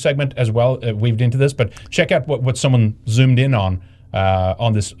actual news segment as well weaved into this, but check out what someone zoomed in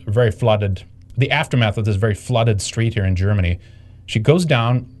on this very flooded, the aftermath of this very flooded street here in Germany. She goes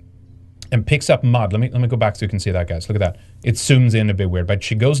down and picks up mud. Let me go back so you can see that, guys. Look at that. It zooms in a bit weird, but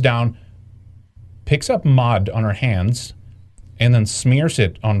she goes down, picks up mud on her hands, and then smears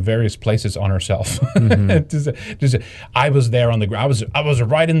it on various places on herself. I was there on the ground. I was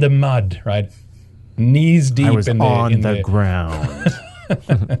right in the mud, right, knees deep. I was in the ground.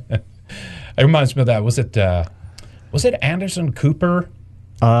 It reminds me of that. Was it Anderson Cooper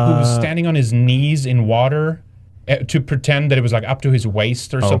who was standing on his knees in water to pretend that it was like up to his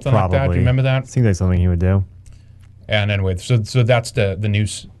waist or something probably. like that? Do you remember that? Seems like something he would do. And anyway, so that's the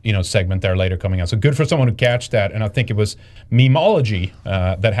news segment there later coming out. So good for someone to catch that. And I think it was Memeology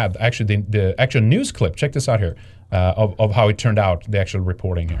that had actually the actual news clip. Check this out here of how it turned out, the actual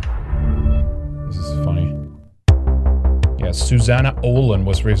reporting here. This is funny. Yeah, Susanna Olin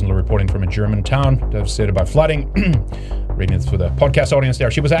was recently reporting from a German town devastated by flooding. Reading it for the podcast audience there.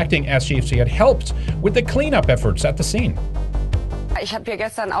 She was acting as if she had helped with the cleanup efforts at the scene. Ich habe hier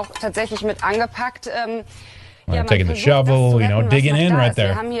gestern auch tatsächlich mit angepackt. Taking the shovel, digging in right there.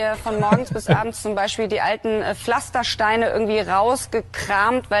 Wir haben hier von morgens bis abends zum Beispiel die alten Pflastersteine irgendwie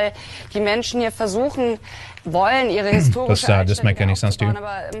rausgekramt, weil die Menschen hier wollen ihre historische Altstadt aufbauen,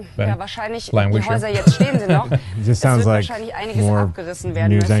 aber wahrscheinlich die Häuser jetzt stehen sie noch. Es wird wahrscheinlich einiges abgerissen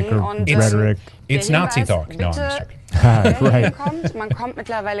werden müssen. Und it's Nazi talk. No, right. Man kommt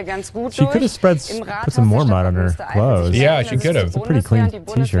mittlerweile ganz gut she could have put some more mud on her clothes. Yeah, she could have. It's a pretty clean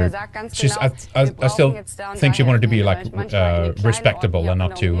t-shirt. I still think she wanted to be like respectable and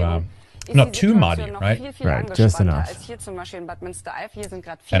not too muddy, right? Right, just enough.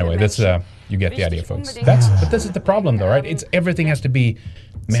 Anyway, that's you get the idea, folks. But this is the problem, though, right? Everything has to be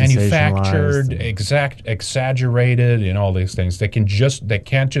manufactured, exaggerated, and all these things. They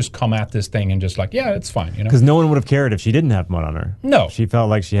can't just come at this thing and just like, yeah, it's fine, Because no one would have cared if she didn't have mud on her. No, she felt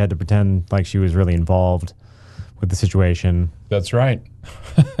like she had to pretend like she was really involved with the situation. That's right.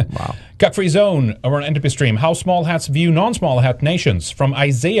 Wow. Cut-free zone over on Entropy Stream. How small hats view non-small hat nations from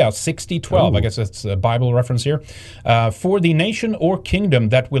Isaiah 60:12. I guess that's a Bible reference here. For the nation or kingdom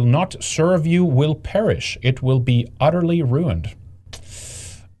that will not serve you will perish. It will be utterly ruined.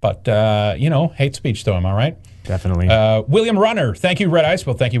 But, hate speech though, am I right? Definitely. William Runner. Thank you, Red Ice.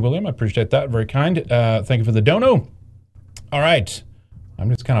 Well, thank you, William. I appreciate that. Very kind. Thank you for the dono. All right. I'm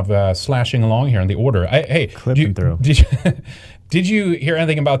just kind of slashing along here in the order. Clipping through. Did you hear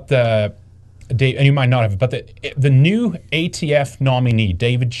anything about and you might not have, but the new ATF nominee,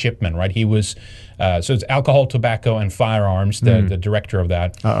 David Shipman, right? He was, so it's Alcohol, Tobacco, and Firearms, the director of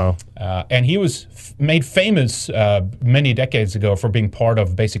that. And he was made famous many decades ago for being part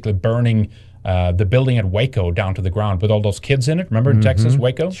of basically burning the building at Waco down to the ground with all those kids in it. Remember in Texas,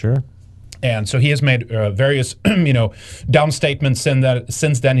 Waco? Sure. And so he has made various, down statements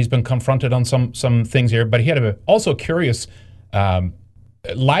since then. He's been confronted on some things here. But he had also a curious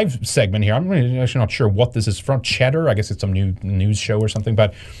live segment here. I'm really actually not sure what this is from. Cheddar, I guess it's some new news show or something.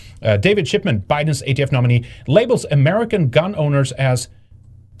 But David Chipman, Biden's ATF nominee, labels American gun owners as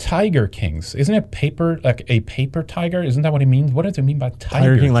tiger kings. Isn't it a paper tiger? Isn't that what he means? What does it mean by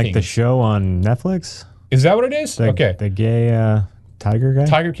tiger king? Like the show on Netflix? Is that what it is? Okay. The gay tiger guy?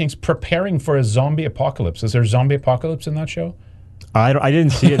 Tiger Kings preparing for a zombie apocalypse. Is there a zombie apocalypse in that show? I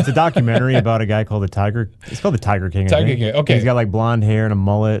didn't see it. It's a documentary about a guy called the Tiger. It's called the Tiger King. Tiger King. Okay. He's got like blonde hair and a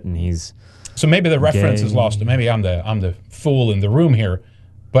mullet, and he's so maybe the reference is lost. Maybe I'm the fool in the room here,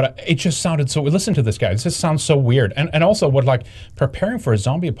 but it just sounded so. Listen to this guy. This just sounds so weird. And also, what like preparing for a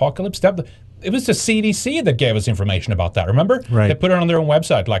zombie apocalypse? It was the CDC that gave us information about that, remember? Right. They put it on their own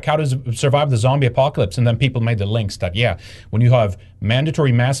website, like how to survive the zombie apocalypse, and then people made the links that, when you have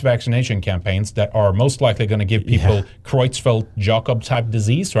mandatory mass vaccination campaigns that are most likely going to give people Creutzfeldt-Jakob type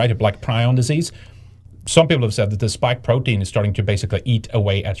disease, right, like prion disease, some people have said that the spike protein is starting to basically eat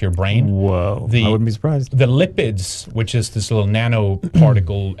away at your brain. Whoa, I wouldn't be surprised. The lipids, which is this little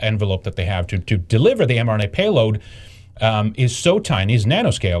nanoparticle envelope that they have to deliver the mRNA payload, is so tiny, is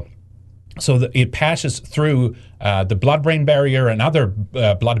nanoscale, so that it passes through the blood-brain barrier and other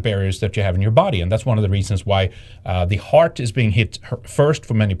blood barriers that you have in your body. And that's one of the reasons why the heart is being hit first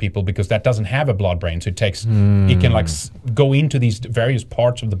for many people, because that doesn't have a blood-brain. So it can go into these various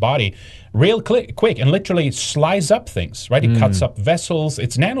parts of the body real quick and literally slice up things, right? It cuts up vessels.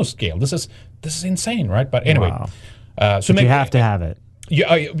 It's nanoscale. This is insane, right? But anyway. Wow. So you have to have it.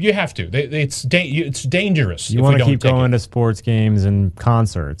 You have to. It's dangerous. You want to keep going to sports games and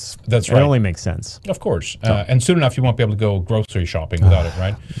concerts. That's right. It only makes sense. Of course. And soon enough, you won't be able to go grocery shopping without it,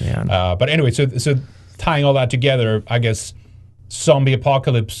 right? Yeah. But anyway, so tying all that together, I guess zombie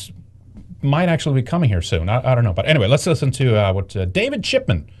apocalypse might actually be coming here soon. I don't know. But anyway, let's listen to what David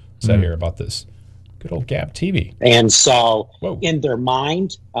Chipman said here about this. Good old Gab TV. And so in their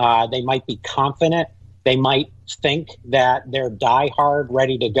mind, they might be confident. They might think that they're diehard,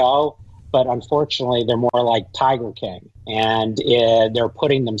 ready to go, but unfortunately, they're more like Tiger King, and they're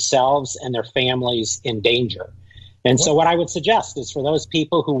putting themselves and their families in danger. And so what I would suggest is for those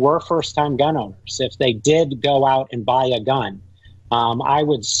people who were first-time gun owners, if they did go out and buy a gun, I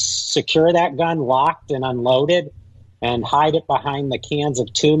would secure that gun locked and unloaded and hide it behind the cans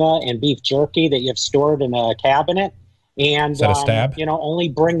of tuna and beef jerky that you've stored in a cabinet. And, is that a stab? Only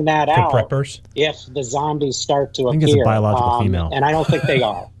bring that for out preppers? If the zombies start to appear. I think it's a biological female. And I don't think they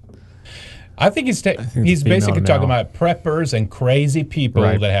are. I think he's basically talking about preppers and crazy people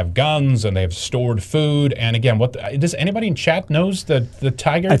that have guns and they have stored food. And again, does anybody in chat knows the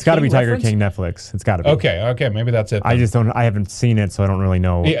Tiger King? It's got to be Tiger reference? King Netflix. It's got to be. Okay, maybe that's it. Then. I haven't seen it, so I don't really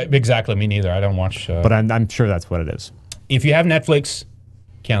know. Yeah, exactly, me neither. I don't watch. But I'm sure that's what it is. If you have Netflix,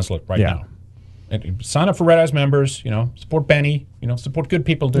 cancel it right now. And sign up for Red Eyes members, support Benny, support good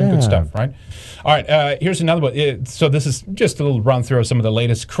people doing good stuff, right? All right, here's another one. So this is just a little run through of some of the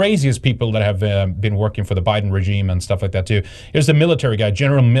latest, craziest people that have been working for the Biden regime and stuff like that too. Here's the military guy,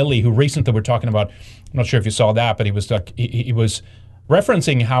 General Milley, who recently we're talking about, I'm not sure if you saw that, but he was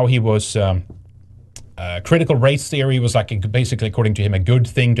referencing how he was... critical race theory was basically, according to him, a good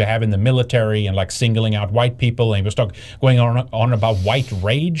thing to have in the military, and singling out white people. And he was going on about white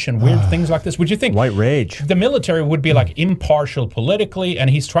rage and weird things like this. Would you think white rage? The military would be impartial politically, and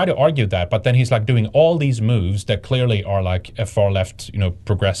he's tried to argue that, but then he's doing all these moves that clearly are a far left,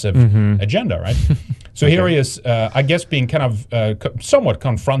 progressive agenda, right? So here he is, I guess, being kind of somewhat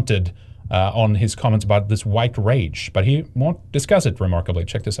confronted on his comments about this white rage, but he won't discuss it remarkably.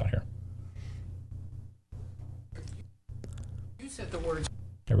 Check this out here.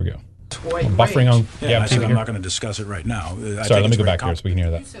 There we go. Buffering on. I said I'm not going to discuss it right now. Sorry, let me go back here so we can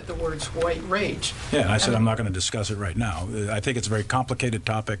hear that. You said the words white rage. Yeah, I said I'm not going to discuss it right now. I think it's a very complicated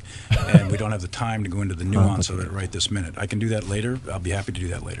topic, and we don't have the time to go into the nuance of it right this minute. I can do that later. I'll be happy to do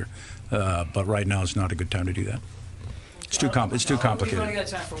that later. But right now is not a good time to do that. It's too complicated. We've only got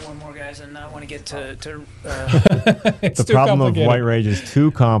time for one more, guys, and I want to get to the problem of white rage is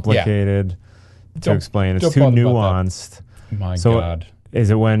too complicated to explain. It's too nuanced. My God. Is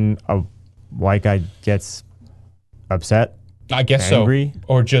it when a white guy gets upset? I guess angry? So.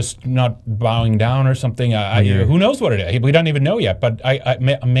 Or just not bowing down or something. Who knows what it is? We don't even know yet. But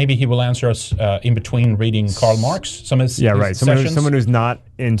maybe he will answer us in between reading Karl Marx. Some of his Someone who's not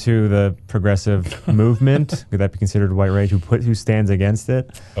into the progressive movement, could that be considered white rage? Who stands against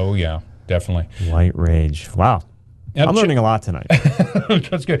it? Oh, yeah, definitely. White rage. Wow. I'm learning a lot tonight.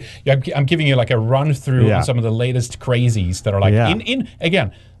 That's good. Yeah, I'm giving you a run through on some of the latest crazies that are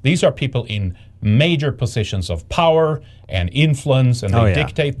again, These are people in major positions of power and influence, and they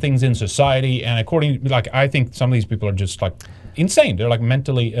dictate things in society. And I think some of these people are just like insane. They're like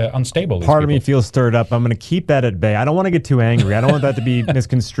mentally unstable. Part of me feels stirred up. I'm going to keep that at bay. I don't want to get too angry. I don't want that to be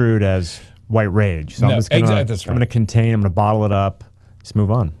misconstrued as white rage. So I'm just going to contain. I'm going to bottle it up. Just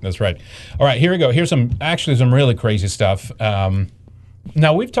move on. That's right. All right, here we go. Here's some really crazy stuff.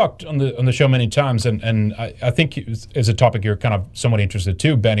 Now, we've talked on the show many times, and I think it's a topic you're kind of somewhat interested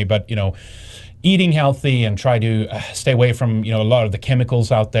too, Benny, but, eating healthy and try to stay away from, a lot of the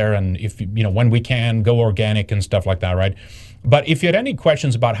chemicals out there, and if, when we can, go organic and stuff like that, right? But if you had any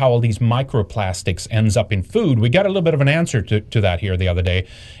questions about how all these microplastics ends up in food, we got a little bit of an answer to that here the other day.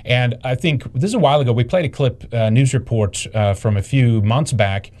 And I think this is a while ago, we played a clip, news report from a few months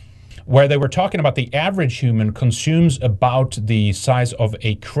back, where they were talking about the average human consumes about the size of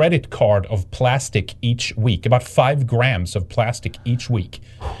a credit card of plastic each week, about 5 grams of plastic each week.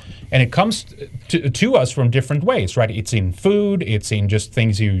 And it comes to us from different ways, right? It's in food, it's in just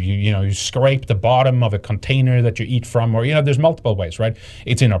things you scrape the bottom of a container that you eat from, or, there's multiple ways, right?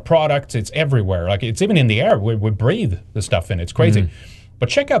 It's in our products, it's everywhere. Like, it's even in the air. We breathe the stuff in. It's crazy. But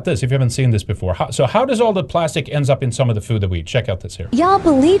check out this if you haven't seen this before. How does all the plastic ends up in some of the food that we eat? Check out this here. Y'all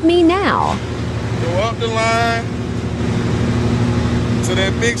believe me now. Go up the line to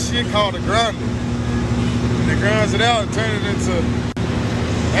that big shit called a grinder. And it grinds it out and turn it into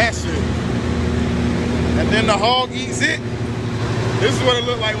that shit. And then the hog eats it. This is what it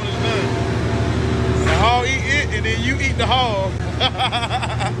looks like when it's done. The hog eat it, and then you eat the hog.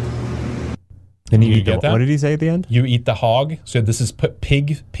 And you get that? What did he say at the end? You eat the hog. So this is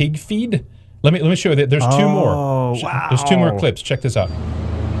pig feed. Let me show you. There's 2 more. Wow. There's 2 more clips. Check this out.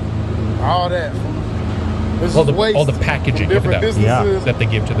 All that. This all is the packaging. Look at that. That they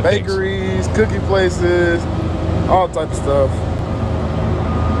give to the bakeries, cookie places, all type of stuff.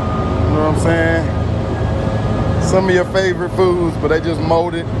 You know what I'm saying? Some of your favorite foods, but they just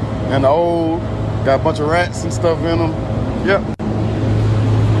molded and old. Got a bunch of rats and stuff in them.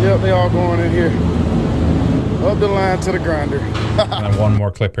 Yep, they all going in here. Up the line to the grinder. And one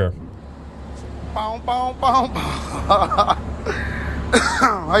more clip here. Boom, boom, boom, boom.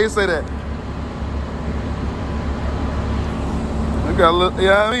 How you say that? I gotta look,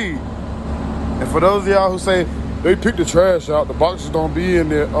 I mean. And for those of y'all who say, they pick the trash out, the boxes don't be in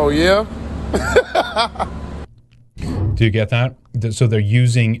there. Oh, yeah? Do you get that? So they're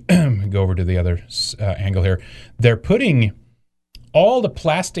using, go over to the other angle here. They're putting all the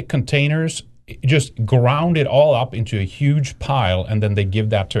plastic containers, just ground it all up into a huge pile, and then they give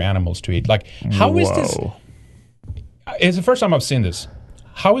that to animals to eat. Like, how is this? It's the first time I've seen this.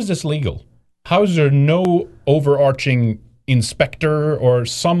 How is this legal? How is there no overarching inspector or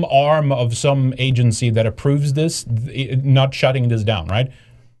some arm of some agency that approves this, not shutting this down, right?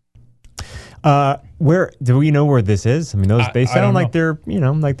 Where do we know where this is? I mean, they sound like they're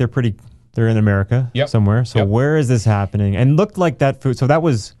they're in America somewhere. So where is this happening? And looked like that food. So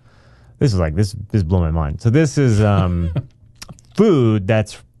this blew my mind. So this is food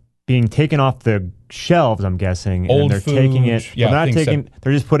that's being taken off the shelves, I'm guessing. Old and they're food. taking it. Yeah, they're not taking.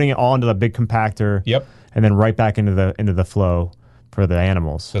 They're just putting it all into the big compactor. Yep. And then right back into the flow for the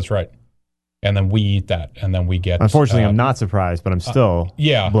animals. That's right. And then we eat that, and then we get. Unfortunately, I'm not surprised, but I'm still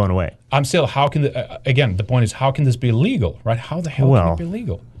blown away. I'm still. How can again? The point is, how can this be legal, right? How the hell can it be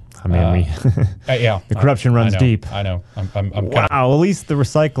legal? I mean, the corruption runs deep. I know. I'm wow. At least the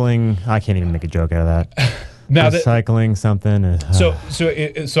recycling. I can't even make a joke out of that. Now recycling something. So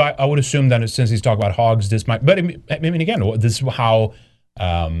I would assume that since he's talking about hogs, this might. But I mean, again, this is how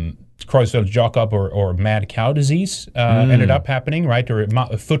Creutzfeldt-Jakob or mad cow disease ended up happening, right? Or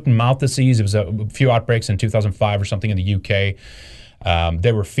foot and mouth disease. It was a few outbreaks in 2005 or something in the UK.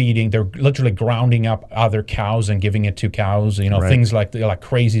 They were literally grounding up other cows and giving it to cows, things like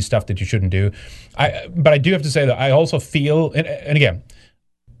crazy stuff that you shouldn't do. But I do have to say that I also feel, and again,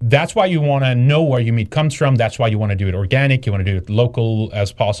 that's why you want to know where your meat comes from. That's why you want to do it organic. You want to do it local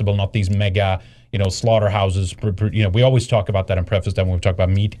as possible, not these mega, slaughterhouses. We always talk about that and preface that when we talk about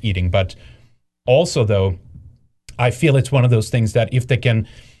meat eating. But also, though, I feel it's one of those things that if they can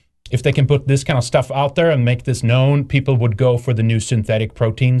put this kind of stuff out there and make this known, people would go for the new synthetic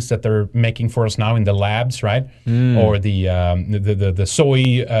proteins that they're making for us now in the labs, right? Or the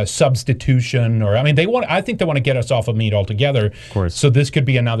soy substitution, or I think they want to get us off of meat altogether. Of course. So this could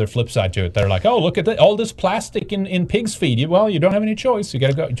be another flip side to it. They're like, oh, look at all this plastic in pig's feed. You don't have any choice. You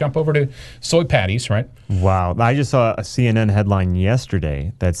got to jump over to soy patties, right? Wow. I just saw a CNN headline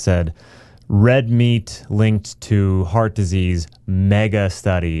yesterday that said, red meat linked to heart disease, mega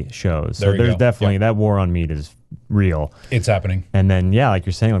study shows. So there's definitely that war on meat is real. It's happening. And then, yeah, like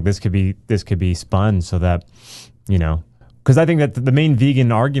you're saying, like this could be spun so that, because I think that the main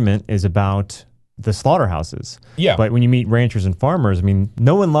vegan argument is about the slaughterhouses. Yeah. But when you meet ranchers and farmers, I mean,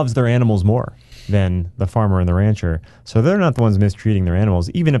 no one loves their animals more than the farmer and the rancher. So they're not the ones mistreating their animals,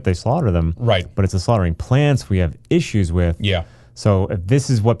 even if they slaughter them. Right. But it's the slaughtering plants we have issues with. Yeah. So if this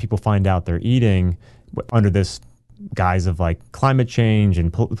is what people find out they're eating under this guise of like climate change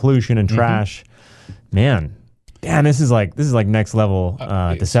and pollution and trash, man, this is like next level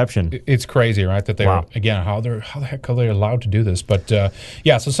deception. It's crazy, right? That they're again how the heck are they allowed to do this? But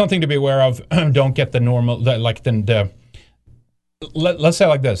so something to be aware of. Don't get the normal let's say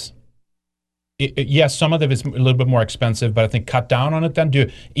like this. Yes, some of it is a little bit more expensive, but I think cut down on it then.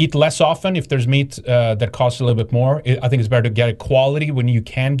 Eat less often if there's meat that costs a little bit more. I think it's better to get it quality when you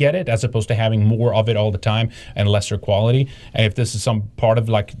can get it as opposed to having more of it all the time and lesser quality. And if this is some part of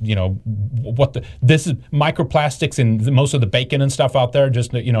this is microplastics in most of the bacon and stuff out there,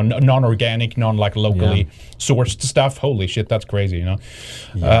 just, non-organic, locally sourced stuff. Holy shit, that's crazy,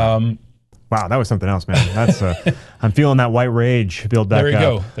 Yeah. Wow, that was something else, man. That's I'm feeling that white rage build back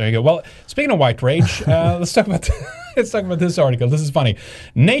up. There you go. Well, speaking of white rage, let's talk about this article. This is funny.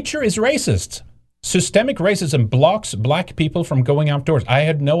 Nature is racist. Systemic racism blocks black people from going outdoors. I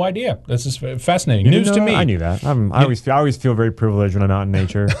had no idea. This is fascinating news to me. I knew that. I always feel very privileged when I'm out in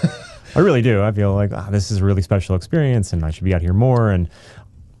nature. I really do. I feel like this is a really special experience, and I should be out here more. And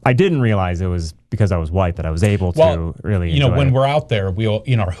I didn't realize it was because I was white that I was able to really enjoy when it. we're out there, we all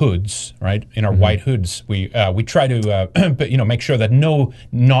in our hoods, right? In our white hoods, we try to make sure that no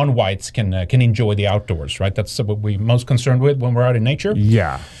non-whites can enjoy the outdoors, right? That's what we're most concerned with when we're out in nature.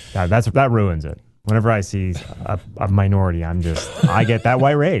 Yeah, that ruins it. Whenever I see a minority, I get that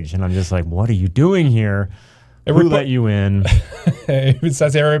white rage, and I'm just like, what are you doing here? Who let you in? It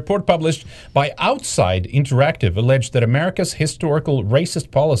says a report published by Outside Interactive alleged that America's historical racist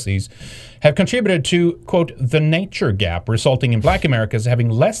policies have contributed to, quote, the nature gap, resulting in black Americans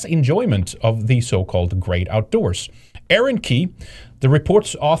having less enjoyment of the so-called great outdoors. Erin Key, the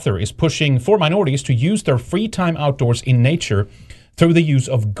report's author, is pushing for minorities to use their free time outdoors in nature through the use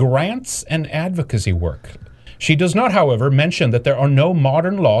of grants and advocacy work. She does not, however, mention that there are no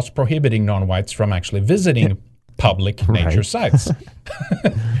modern laws prohibiting non-whites from actually visiting public nature sites.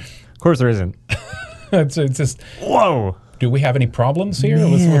 Of course there isn't. It's just, whoa. Do we have any problems here?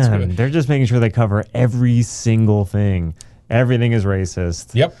 Man, they're just making sure they cover every single thing. Everything is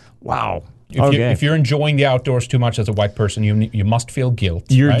racist. Yep. Wow. If you're enjoying the outdoors too much as a white person, you must feel guilt.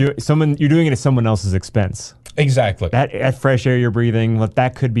 You're doing it at someone else's expense. Exactly. That fresh air you're breathing,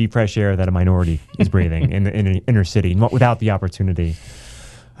 that could be fresh air that a minority is breathing in an inner city without the opportunity.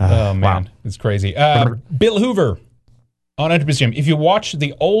 Oh, man. Wow. It's crazy. Bill Hoover on NPR. If you watch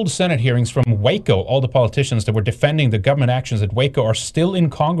the old Senate hearings from Waco, all the politicians that were defending the government actions at Waco are still in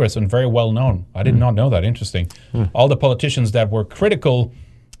Congress and very well known. I did not know that. Interesting. All the politicians that were critical,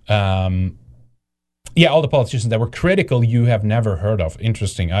 all the politicians that were critical you have never heard of.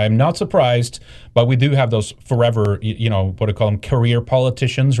 Interesting. I am not surprised, but we do have those forever, what do you call them, career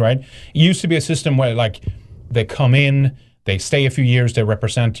politicians, right? It used to be a system where, they come in, they stay a few years, they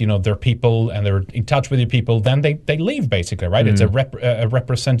represent, their people, and they're in touch with your people. Then they leave, basically, right? It's a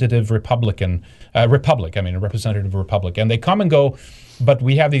representative republic, and a representative republic. And they come and go, but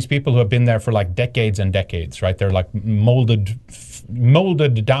we have these people who have been there for decades and decades, right? They're molded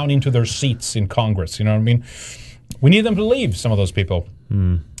down into their seats in Congress. You know what I mean? We need them to leave, some of those people.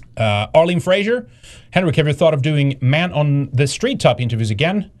 Arlene Fraser. Henrik, have you thought of doing man on the street top interviews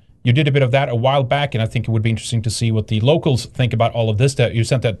again? You did a bit of that a while back, and I think it would be interesting to see what the locals think about all of this. You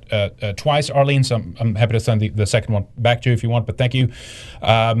sent that twice, Arlene, so I'm happy to send the second one back to you if you want, but thank you.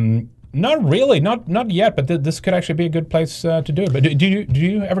 Not really, not yet, but this could actually be a good place to do it. But do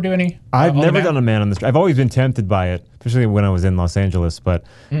you ever do any? I've never done a man on the street. I've always been tempted by it, especially when I was in Los Angeles. But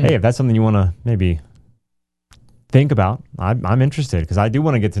hey, if that's something you want to maybe think about, I'm interested, because I do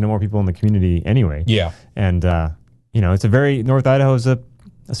want to get to know more people in the community anyway. Yeah. And, it's North Idaho is a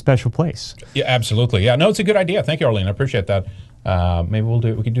special place. Yeah, absolutely. Yeah, no, it's a good idea. Thank you, Arlene. I appreciate that. Maybe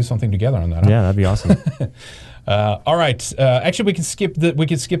we can do something together on that. Huh? Yeah, that'd be awesome. All right. Actually, we can skip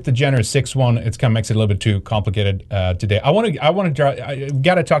the January 6th one. It kind of makes it a little bit too complicated today. I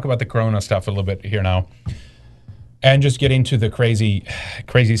got to talk about the Corona stuff a little bit here now, and just get into the crazy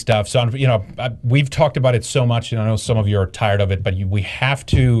stuff. So we've talked about it so much, and I know some of you are tired of it, but we have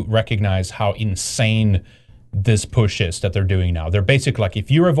to recognize how insane this push is that they're doing now. They're basically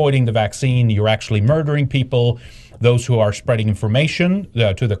if you're avoiding the vaccine, you're actually murdering people. Those who are spreading information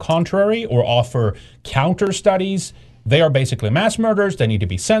to the contrary or offer counter studies, they are basically mass murderers. They need to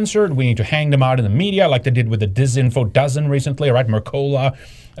be censored. We need to hang them out in the media like they did with the Disinfo Dozen recently, right? Mercola,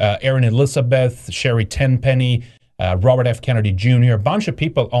 Erin Elizabeth, Sherry Tenpenny, Robert F. Kennedy Jr., a bunch of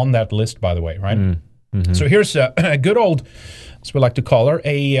people on that list, by the way, right? Mm-hmm. So here's a good old, as we like to call her,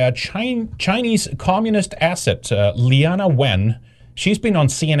 a Chinese communist asset, Liana Wen. She's been on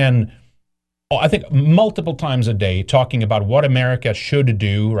CNN, I think, multiple times a day talking about what America should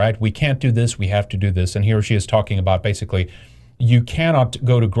do, right? We can't do this, we have to do this. And here she is talking about basically you cannot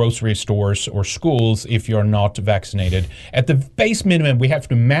go to grocery stores or schools if you're not vaccinated. At the base minimum, we have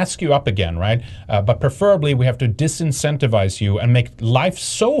to mask you up again, right? But preferably, we have to disincentivize you and make life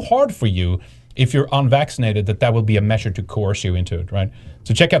so hard for you if you're unvaccinated that will be a measure to coerce you into it, right?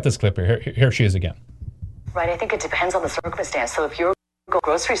 So check out this clip here. Here she is again. Right, I think it depends on the circumstance. So if you're go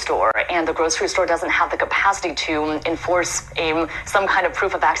grocery store and the grocery store doesn't have the capacity to enforce some kind of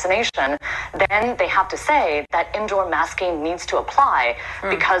proof of vaccination, then they have to say that indoor masking needs to apply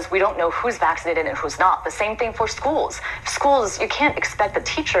because we don't know who's vaccinated and who's not. The same thing for schools. Schools, you can't expect the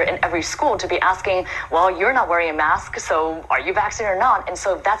teacher in every school to be asking, well, you're not wearing a mask, so are you vaccinated or not? And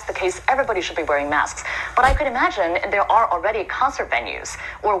so if that's the case, everybody should be wearing masks. But I could imagine there are already concert venues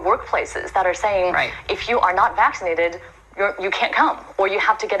or workplaces that are saying, if you are not vaccinated, you can't come, or you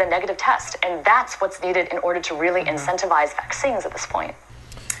have to get a negative test. And that's what's needed in order to really incentivize vaccines at this point.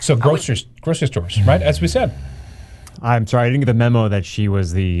 So grocery stores, right? As we said. I'm sorry, I didn't get the memo that she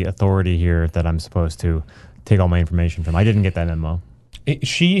was the authority here that I'm supposed to take all my information from. I didn't get that memo.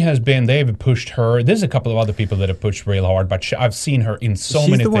 They've pushed her. There's a couple of other people that have pushed real hard, but I've seen her in so many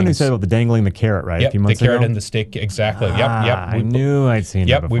things. She's the one who said about the dangling the carrot, right? Yep, a few months the carrot ago? and the stick, exactly. Yep. I knew I'd seen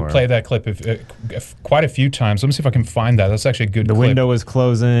that before. We played that clip quite a few times. Let me see if I can find that. That's actually a good clip. The window is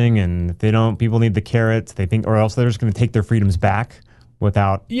closing, and people need the carrots. They think, or else they're just going to take their freedoms back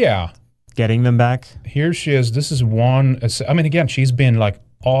without getting them back. Here she is. This is one. I mean, again, she's been like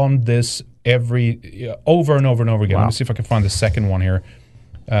on this over and over and over again. Wow. Let me see if I can find the second one here.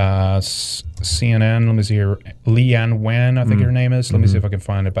 CNN, let me see here. Liana Wen, I think her name is. Let me see if I can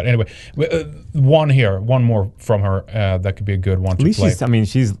find it. But anyway, one more from her. That could be a good one to play.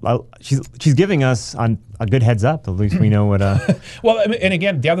 She's giving us on a good heads up. At least we know what. Well, and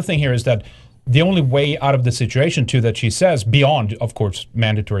again, the other thing here is that the only way out of the situation, too, that she says, beyond, of course,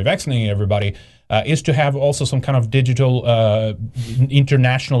 mandatory vaccinating everybody, is to have also some kind of digital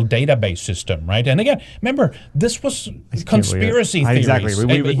international database system, right? And again, remember, this was conspiracy theories. Exactly.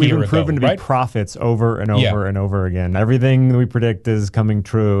 We've been proven to be prophets over and over and over again. Everything we predict is coming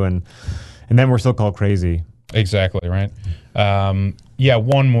true, and then we're still called crazy. Exactly, right?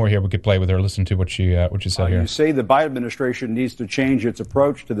 One more here we could play with her. Listen to what she said here. You say the Biden administration needs to change its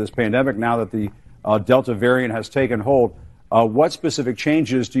approach to this pandemic now that the Delta variant has taken hold. What specific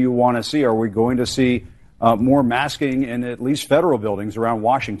changes do you want to see? Are we going to see more masking in at least federal buildings around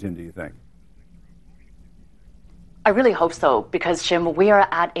Washington, do you think? I really hope so, because, Jim, we are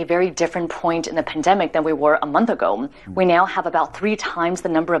at a very different point in the pandemic than we were a month ago. We now have about 3 times the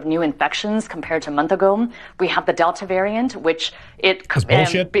number of new infections compared to a month ago. We have the Delta variant, which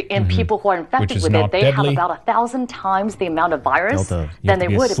and people who are infected with it, they have about 1,000 times the amount of virus than they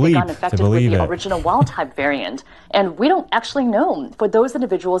would if they got infected with the original wild-type variant. And we don't actually know, for those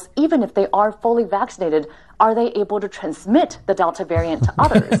individuals, even if they are fully vaccinated, are they able to transmit the Delta variant to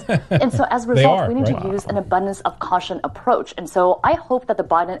others? And so as a result, we need to use an abundance of caution approach. And so I hope that the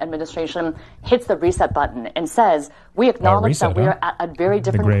Biden administration hits the reset button and says, we acknowledge that we are at a very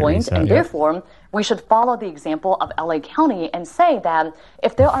different point, and therefore we should follow the example of LA County and say that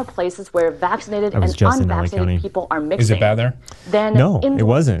if there are places where vaccinated and unvaccinated people are mixing. Is it bad there? Then no, it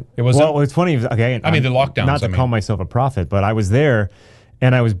wasn't. It wasn't? Well, it's funny. Okay, I mean, the lockdowns. Not to call myself a prophet, but I was there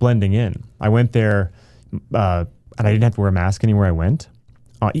and I was blending in. I went there and I didn't have to wear a mask anywhere I went.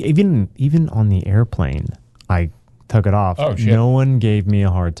 Even on the airplane, I took it off. Oh, shit. No one gave me a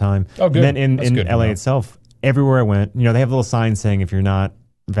hard time. Oh, good. And then in LA itself, everywhere I went, they have little signs saying if you're not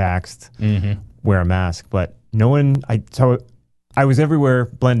vaxxed, wear a mask. But no one. So I was everywhere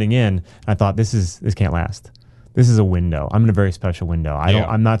blending in. I thought this can't last. This is a window. I'm in a very special window.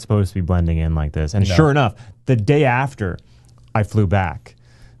 I'm not supposed to be blending in like this. And sure enough, the day after I flew back,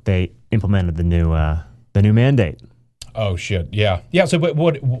 they implemented the new mandate. Oh shit! Yeah. So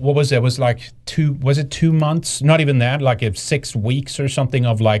what was it? It was like 2 months? Not even that. Like 6 weeks or something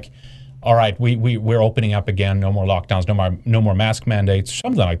of like, all right, we're opening up again. No more lockdowns. No more mask mandates.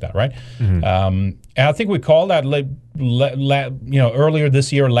 Something like that, right? And I think we called that earlier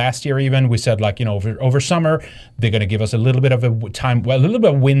this year, last year even. We said over summer they're going to give us a little bit of a time, a little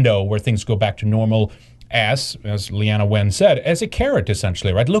bit of window where things go back to normal. as Leanna Wen said, as a carrot,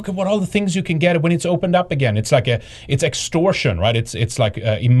 essentially, right? Look at what all the things you can get when it's opened up again. It's like it's extortion, right? It's like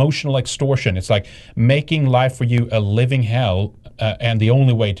emotional extortion. It's like making life for you a living hell, and the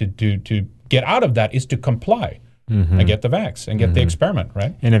only way to get out of that is to comply and get the vax and get the experiment,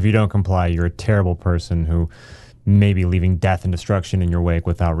 right? And if you don't comply, you're a terrible person who may be leaving death and destruction in your wake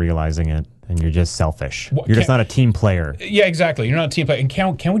without realizing it. And you're just selfish. You're just not a team player. Yeah, exactly. You're not a team player. And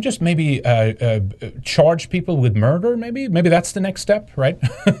can we just maybe charge people with murder? Maybe that's the next step, right?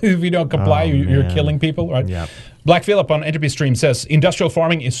 If you don't comply, you're killing people, right? Yeah. Black Phillip on Entropy Stream says, industrial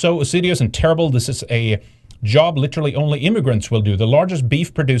farming is so assiduous and terrible. This is a job literally only immigrants will do. The largest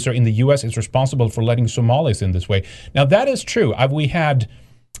beef producer in the U.S. is responsible for letting Somalis in this way. Now, that is true. We had...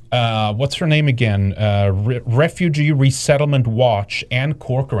 what's her name again? Refugee Resettlement Watch. Ann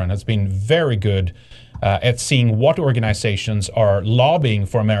Corcoran has been very good at seeing what organizations are lobbying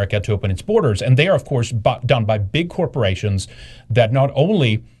for America to open its borders. And they are, of course, done by big corporations that not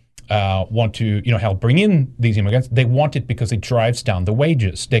only want to help bring in these immigrants, they want it because it drives down the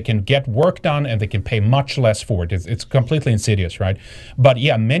wages. They can get work done and they can pay much less for it. It's completely insidious, right? But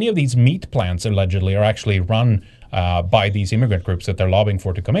yeah, many of these meat plants allegedly are actually run by these immigrant groups that they're lobbying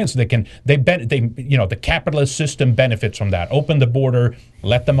for to come in, so the capitalist system benefits from that. Open the border,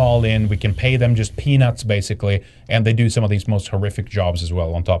 let them all in. We can pay them just peanuts, basically, and they do some of these most horrific jobs as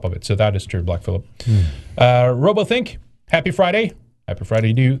well on top of it. So that is true, Black Phillip. RoboThink, happy Friday. Happy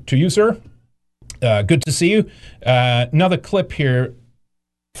Friday to you, sir. Good to see you. Another clip here.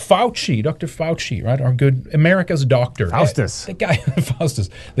 Fauci, Dr. Fauci, right? Our good America's doctor. Faustus. The guy, Faustus.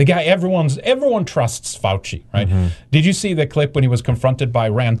 The guy everyone trusts Fauci, right? Did you see the clip when he was confronted by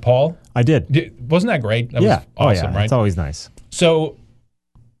Rand Paul? I did. Wasn't that great? That was awesome, right? It's always nice. So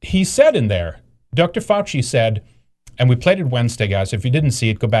he said in there, Dr. Fauci said, and we played it Wednesday, guys. If you didn't see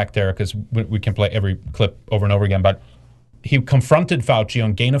it, go back there because we can play every clip over and over again. But he confronted Fauci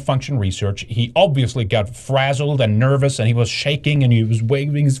on gain-of-function research. He obviously got frazzled and nervous, and he was shaking, and he was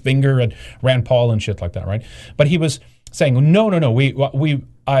waving his finger at Rand Paul and shit like that, right? But he was saying, no,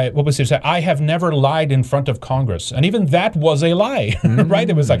 what was he saying? I have never lied in front of Congress. And even that was a lie, right?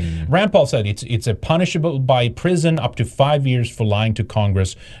 It was like, Rand Paul said it's a punishable by prison up to 5 years for lying to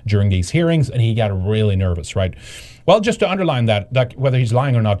Congress during these hearings, and he got really nervous, right? Well, just to underline that whether he's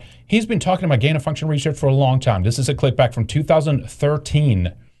lying or not, he's been talking about gain-of-function research for a long time. This is a clip back from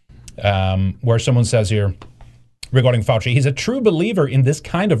 2013 where someone says here, regarding Fauci, he's a true believer in this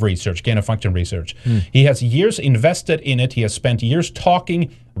kind of research, gain-of-function research. He has years invested in it. He has spent years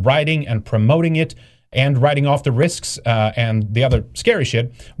talking, writing, and promoting it, and writing off the risks and the other scary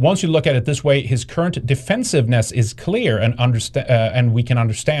shit. Once you look at it this way, his current defensiveness is clear and we can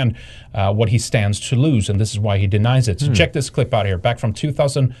understand what he stands to lose, and this is why he denies it. So check this clip out here, back from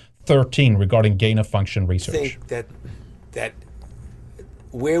 2013 regarding gain-of-function research. I think that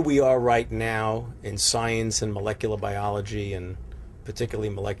where we are right now in science and molecular biology, and particularly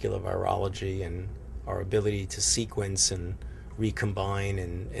molecular virology, and our ability to sequence and recombine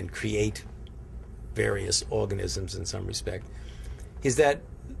and create various organisms in some respect, is that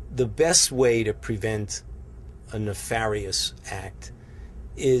the best way to prevent a nefarious act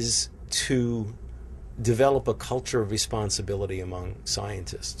is to develop a culture of responsibility among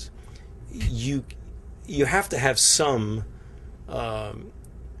scientists. You have to have some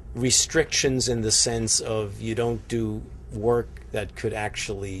restrictions in the sense of you don't do work that could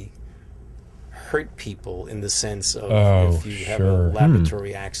actually hurt people, in the sense of if you have a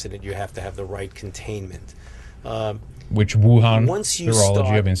laboratory accident, you have to have the right containment. Which Wuhan once you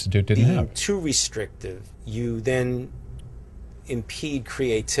Virology Institute didn't being have. Too restrictive, you then impede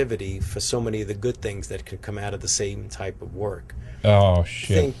creativity for so many of the good things that could come out of the same type of work. Oh,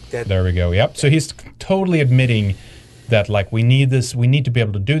 shit. There we go. Yep. So he's totally admitting that, like, we need to be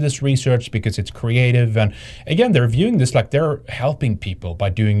able to do this research because it's creative. And again, they're viewing this like they're helping people by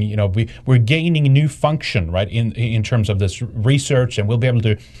doing, we're gaining new function, right, in terms of this research, and we'll be able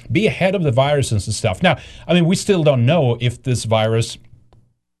to be ahead of the viruses and stuff. Now, I mean, we still don't know if this virus,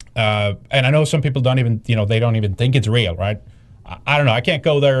 and I know some people don't even, they don't even think it's real, right? I don't know. I can't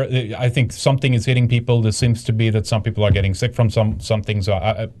go there. I think something is hitting people. There seems to be that some people are getting sick from some things. So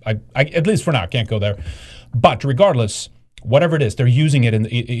I at least for now, can't go there. But regardless, whatever it is, they're using it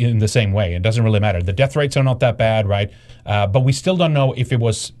in the same way. It doesn't really matter. The death rates are not that bad, right? But we still don't know if it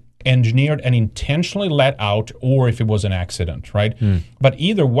was engineered and intentionally let out or if it was an accident, right? But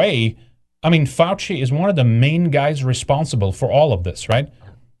either way, I mean, Fauci is one of the main guys responsible for all of this, right?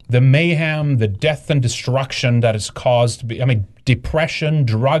 The mayhem, the death and destruction that is caused, depression,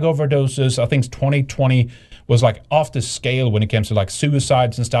 drug overdoses. I think 2020 was like off the scale when it comes to like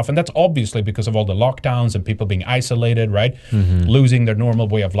suicides and stuff. And that's obviously because of all the lockdowns and people being isolated, right? Losing their normal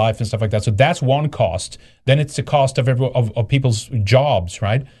way of life and stuff like that. So that's one cost. Then it's the cost of people's jobs,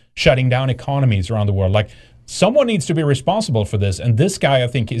 right? Shutting down economies around the world. Like, someone needs to be responsible for this. And this guy, I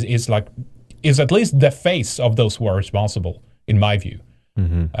think, is at least the face of those who are responsible, in my view.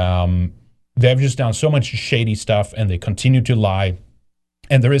 They've just done so much shady stuff, and they continue to lie.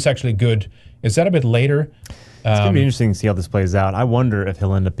 And there is actually good. Is that a bit later? It's going to be interesting to see how this plays out. I wonder if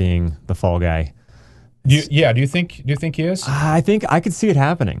he'll end up being the fall guy. Do you think he is? I think I could see it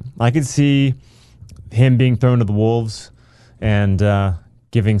happening. I could see him being thrown to the wolves and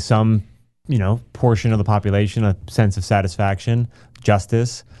giving some, portion of the population a sense of satisfaction,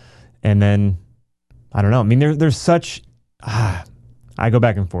 justice, and then I don't know. I mean, there's such. I go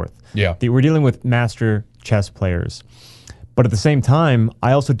back and forth. Yeah, we're dealing with master chess players, but at the same time,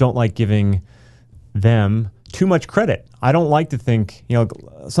 I also don't like giving them too much credit. I don't like to think,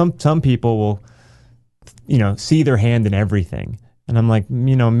 some people will, see their hand in everything, and I'm like,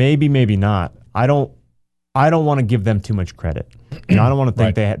 maybe not. I don't want to give them too much credit. I don't want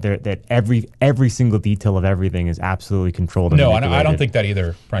to think that every single detail of everything is absolutely controlled. No, I don't think that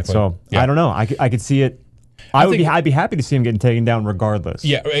either, frankly. So I don't know. I could see it. I'd be happy to see him getting taken down regardless.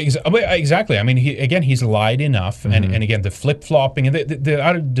 Yeah, exactly. I mean, he's lied enough, and again, the flip-flopping, and the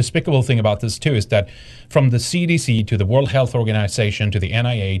other despicable thing about this too is that from the CDC to the World Health Organization to the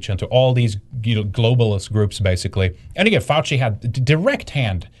NIH and to all these globalist groups, basically, and again, Fauci had direct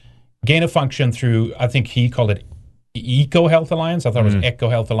hand, gain of function through, I think he called it Eco Health Alliance. I thought it was Eco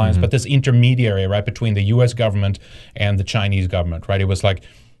Health Alliance, but this intermediary, right, between the U.S. government and the Chinese government, right? It was like,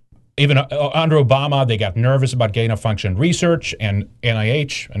 even under Obama, they got nervous about gain of function research, and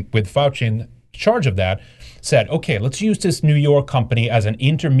NIH, and with Fauci in charge of that, said, okay, let's use this New York company as an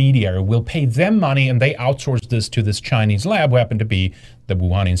intermediary. We'll pay them money, and they outsource this to this Chinese lab, who happened to be the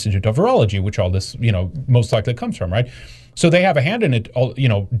Wuhan Institute of Virology, which all this, most likely comes from, right? So they have a hand in it,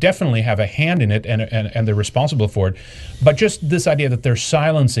 definitely have a hand in it, and they're responsible for it. But just this idea that they're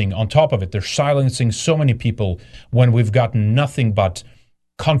silencing, on top of it, they're silencing so many people when we've gotten nothing but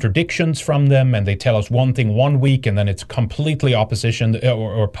contradictions from them, and they tell us one thing one week and then it's completely opposition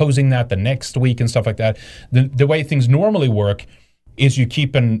or opposing that the next week and stuff like that. The way things normally work is you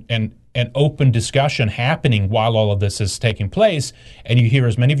keep an open discussion happening while all of this is taking place, and you hear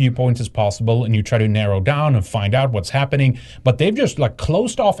as many viewpoints as possible, and you try to narrow down and find out what's happening. But they've just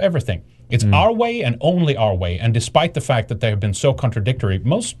closed off everything. It's our way and only our way. And despite the fact that they have been so contradictory,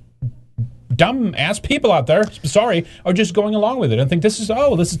 most dumb ass people out there, are just going along with it and think this is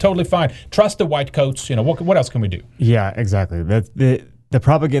totally fine. Trust the white coats. What else can we do? Yeah, exactly. The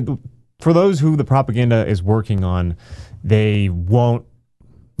propaganda, for those who the propaganda is working on, they won't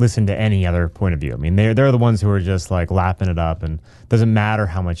listen to any other point of view. I mean, they're the ones who are just lapping it up, and it doesn't matter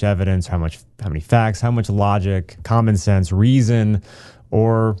how much evidence, how many facts, how much logic, common sense, reason,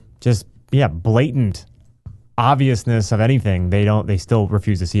 or just blatant obviousness of anything. They still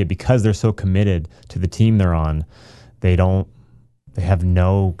refuse to see it because they're so committed to the team they're on. They have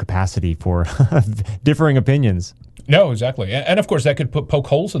no capacity for differing opinions. No, exactly. And of course that could poke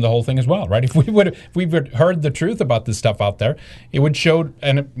holes in the whole thing as well, right? If we heard the truth about this stuff out there, it would show,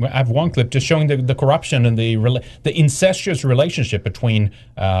 and I have one clip just showing the corruption and the incestuous relationship between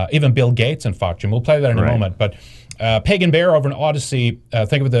even Bill Gates and Fauci. We'll play that in a moment. But Pagan Bear over in Odyssey,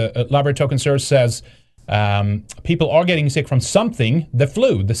 think of the library token search, says, people are getting sick from something, the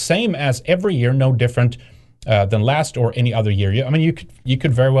flu, the same as every year, no different than last or any other year. I mean, you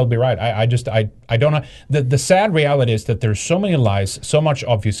could very well be right. I don't know. The sad reality is that there's so many lies, so much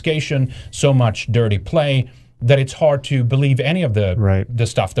obfuscation, so much dirty play, that it's hard to believe any of the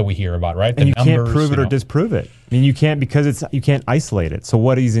stuff that we hear about, right? And you can't prove it or disprove it. I mean, you can't, because you can't isolate it. So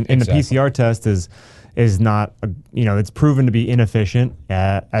what he's in the PCR test is not, it's proven to be inefficient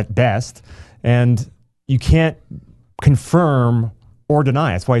at best, and you can't confirm or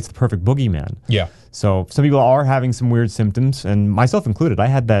deny. That's why it's the perfect boogeyman. Yeah. So some people are having some weird symptoms, and myself included. I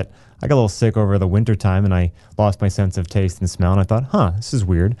got a little sick over the winter time, and I lost my sense of taste and smell, and I thought, this is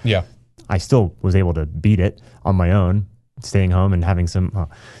weird. Yeah. I still was able to beat it on my own, staying home and having some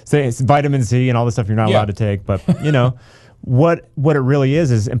vitamin C and all the stuff you're not allowed to take. But, what it really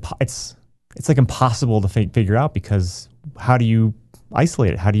is it's like impossible to figure out, because how do you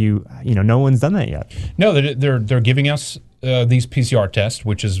isolate it? How do you, no one's done that yet. No, they're giving us these PCR tests,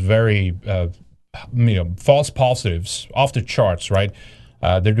 which is very, false positives off the charts, right?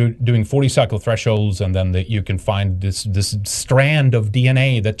 They're doing 40 cycle thresholds, and then you can find this strand of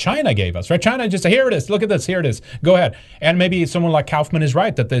DNA that China gave us, right? China just here it is. Look at this. Here it is. Go ahead. And maybe someone like Kaufman is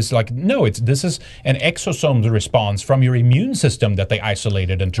right that there's like no, this is an exosome response from your immune system that they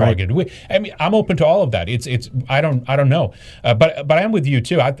isolated and targeted. Right. I mean, I'm open to all of that. It's I don't know, but I'm with you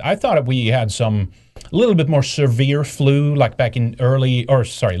too. I thought we had a little bit more severe flu, like back in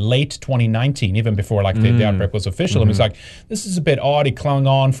late 2019, even before like the outbreak was official. And it's like, this is a bit odd. It clung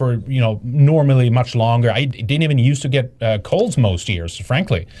on for, normally much longer. I didn't even used to get colds most years,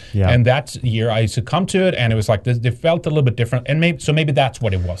 frankly. Yeah. And that year I succumbed to it, and it was like, it felt a little bit different. And maybe that's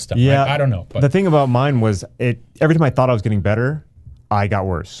what it was then. Yeah. Right? I don't know. But. The thing about mine was every time I thought I was getting better, I got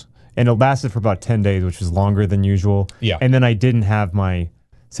worse. And it lasted for about 10 days, which was longer than usual. Yeah. And then I didn't have my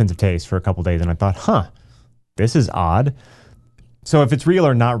sense of taste for a couple of days, and I thought, this is odd. So if it's real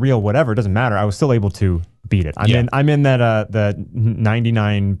or not real, whatever, it doesn't matter. I was still able to beat it. I'm in that the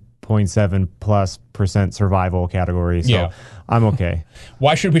 99.7+% survival category, so I'm okay.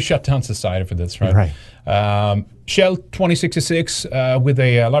 Why should we shut down society for this, right? Right. Shell 2066 with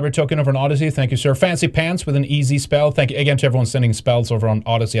a library token over on Odyssey. Thank you, sir. Fancy Pants with an easy spell. Thank you again to everyone sending spells over on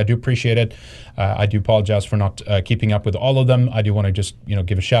Odyssey. I do appreciate it. I do apologize for not keeping up with all of them. I do want to just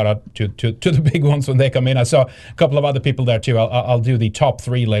give a shout out to the big ones when they come in. I saw a couple of other people there too. I'll do the top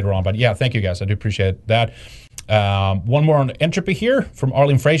 3 later on. But yeah, thank you guys. I do appreciate that. One more on Entropy here from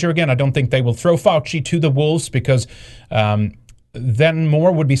Arlene Fraser again. I don't think they will throw Fauci to the wolves because then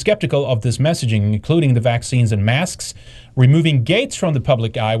more would be skeptical of this messaging, including the vaccines and masks. Removing Gates from the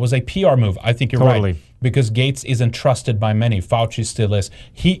public eye was a PR move. I think you're right. Because Gates isn't trusted by many. Fauci still is.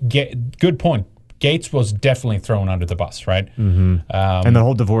 Good point. Gates was definitely thrown under the bus, right? Mm-hmm. And the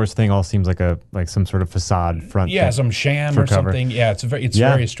whole divorce thing all seems like some sort of facade front. Yeah, some sham or something. Yeah, it's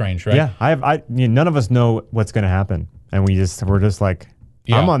very strange, right? Yeah, none of us know what's going to happen, and we're just like,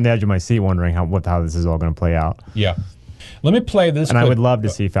 I'm on the edge of my seat, wondering how this is all going to play out. Yeah. Let me play this. And clip. I would love to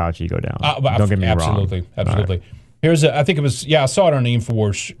see Fauci go down. Don't get me wrong. Absolutely. Right. Here's I think it was, I saw it on the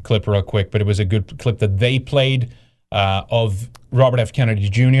InfoWars clip real quick, but it was a good clip that they played of Robert F. Kennedy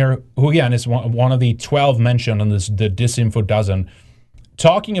Jr., who again is one of the 12 mentioned on the Disinfo Dozen,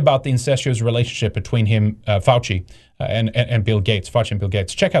 talking about the incestuous relationship between him, Fauci, and Bill Gates. Fauci and Bill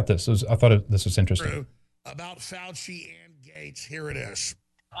Gates. Check out this. I thought this was interesting. About Fauci and Gates, here it is.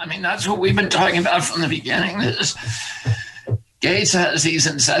 I mean, that's what we've been talking about from the beginning. Gates has these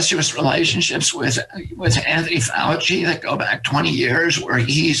incestuous relationships with Anthony Fauci that go back 20 years, where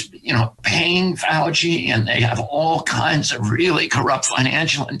he's, paying Fauci, and they have all kinds of really corrupt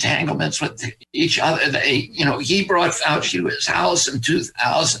financial entanglements with each other. He brought Fauci to his house in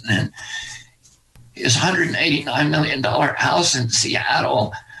 2000, and his $189 million house in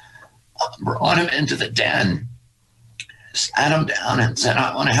Seattle brought him into the den, sat him down and said,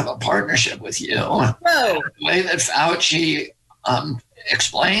 I want to have a partnership with you. No. The way that Fauci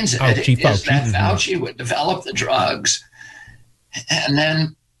explains it is that Fauci would develop the drugs and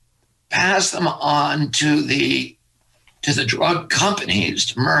then pass them on to the drug companies,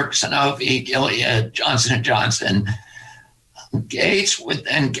 to Merck, Sanofi, Gilead, Johnson & Johnson. Gates would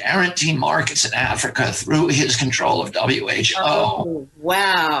then guarantee markets in Africa through his control of WHO. Oh,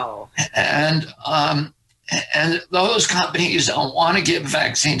 wow. And those companies don't want to give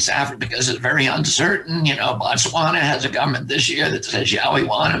vaccines to Africa because it's very uncertain. Botswana has a government this year that says, yeah, we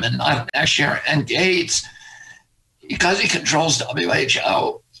want them, and not next year. And Gates, because he controls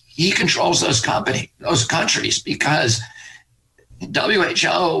WHO, he controls those countries, because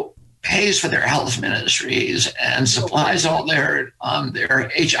WHO pays for their health ministries and supplies all their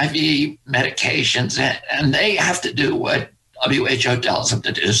HIV medications, and they have to do what WHO tells them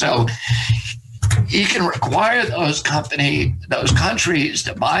to do. So he can require those countries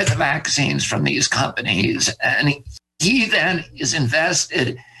to buy the vaccines from these companies, and he then is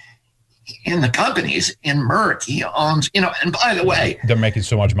invested in the companies. In Merck, he owns, and by the way, they're making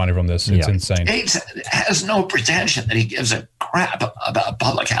so much money from this. It's insane. Gates has no pretension that he gives a crap about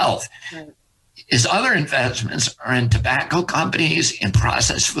public health. Right. His other investments are in tobacco companies, in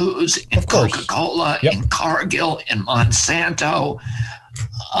processed foods, in Coca-Cola, in Cargill, in Monsanto,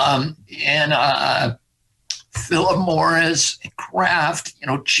 in Philip Morris, Kraft,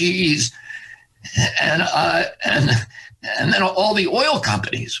 cheese, and then all the oil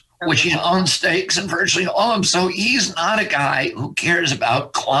companies, which he owns stakes in virtually all of them. So he's not a guy who cares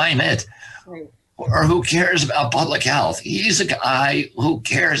about climate or who cares about public health. He's a guy who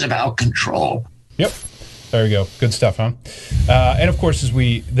cares about control. Yep. There we go. Good stuff, huh? And of course,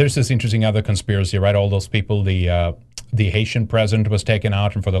 there's this interesting other conspiracy, right? All those people, the the Haitian president was taken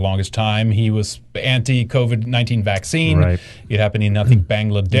out, and for the longest time he was anti-COVID-19 vaccine. Right. It happened in, I think,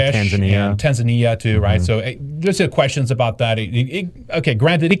 Bangladesh and Tanzania too, right? So there's questions about that. Okay,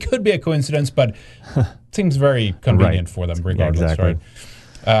 granted, it could be a coincidence, but it seems very convenient for them regardless, right?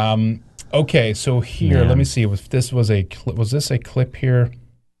 Okay, so here, let me see. Was this a clip here?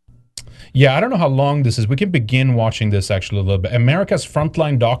 Yeah, I don't know how long this is. We can begin watching this actually a little bit. America's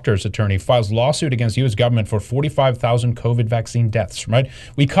frontline doctors attorney files lawsuit against U.S. government for 45,000 COVID vaccine deaths, right?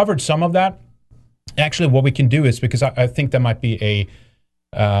 We covered some of that. Actually, what we can do is, because I think that might be a...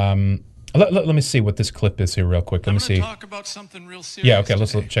 let me see what this clip is here real quick. Let me see. Talk about something real serious. Yeah, okay,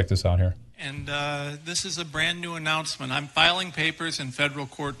 let's check this out here. And this is a brand new announcement. I'm filing papers in federal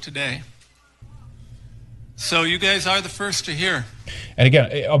court today. So you guys are the first to hear. And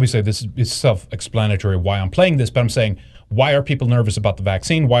again, obviously this is self-explanatory why I'm playing this, but I'm saying, why are people nervous about the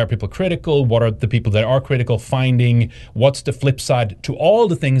vaccine? Why are people critical? What are the people that are critical finding? What's the flip side to all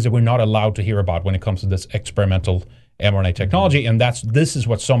the things that we're not allowed to hear about when it comes to this experimental mRNA technology? And this is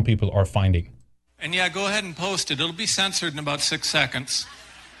what some people are finding. And yeah, go ahead and post it. It'll be censored in about 6 seconds.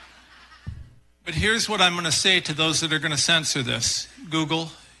 But here's what I'm going to say to those that are going to censor this.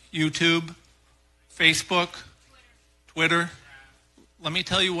 Google, YouTube, Facebook, Twitter. Let me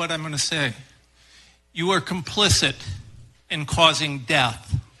tell you what I'm going to say. You are complicit in causing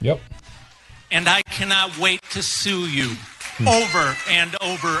death. Yep. And I cannot wait to sue you over and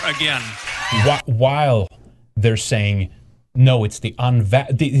over again. While they're saying, no, it's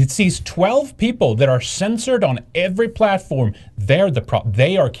it's these 12 people that are censored on every platform. They're the problem.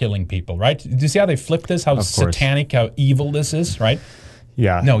 They are killing people, right? Do you see how they flip this? How satanic, how evil this is, right?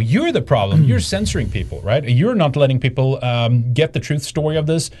 Yeah. No, you're the problem. You're censoring people, right? You're not letting people get the truth story of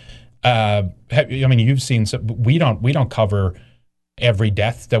this. I mean, you've seen. We don't cover every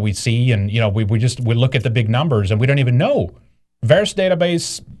death that we see, and we look at the big numbers, and we don't even know. VAERS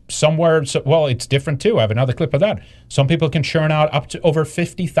database somewhere. Well, it's different too. I have another clip of that. Some people can churn out up to over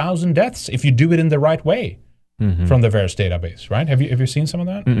 50,000 deaths if you do it in the right way from the VAERS database, right? Have you seen some of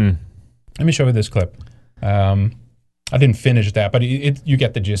that? Let me show you this clip. I didn't finish that, but you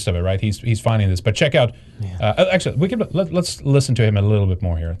get the gist of it, right? He's finding this. But check out. Actually, let's listen to him a little bit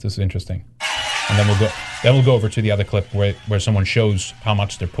more here. This is interesting, and then we'll go over to the other clip where someone shows how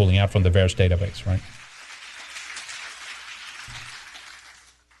much they're pulling out from the VAERS database, right?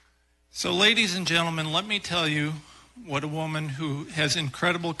 So, ladies and gentlemen, let me tell you what a woman who has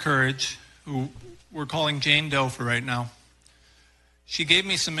incredible courage, who we're calling Jane Doe for right now. She gave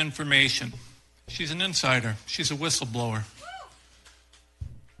me some information. She's an insider. She's a whistleblower.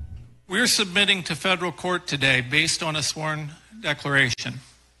 We're submitting to federal court today based on a sworn declaration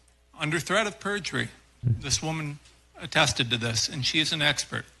under threat of perjury. This woman attested to this, and she is an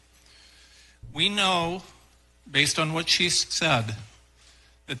expert. We know, based on what she said,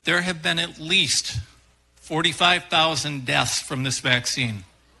 that there have been at least 45,000 deaths from this vaccine.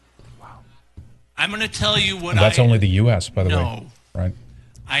 Wow. I'm going to tell you what that's only the U.S., by the way. Right?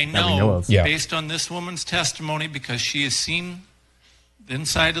 I know, based on this woman's testimony, because she has seen the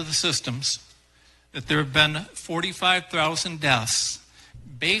inside of the systems, that there have been 45,000 deaths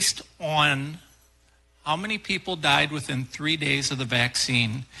based on how many people died within 3 days of the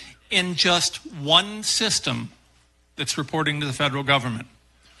vaccine in just one system that's reporting to the federal government.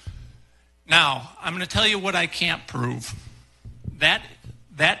 Now, I'm going to tell you what I can't prove.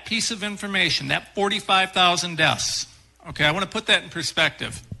 That piece of information, that 45,000 deaths, okay, I want to put that in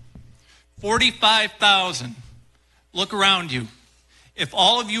perspective. 45,000. Look around you. If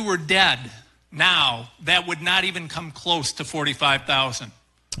all of you were dead now, that would not even come close to 45,000.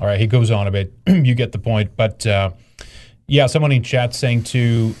 All right, he goes on a bit. You get the point. But, yeah, someone in chat saying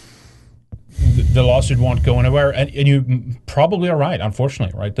the lawsuit won't go anywhere. And you probably are right,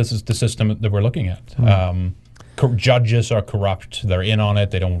 unfortunately, right? This is the system that we're looking at. Judges are corrupt. They're in on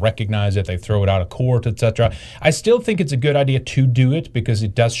it. They don't recognize it. They throw it out of court, etc. I still think it's a good idea to do it because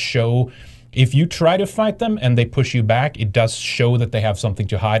it does show, if you try to fight them and they push you back, it does show that they have something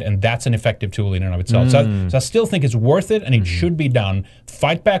to hide, and that's an effective tool in and of itself. So I still think it's worth it, and it should be done.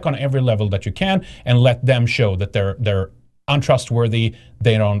 Fight back on every level that you can, and let them show that they're untrustworthy.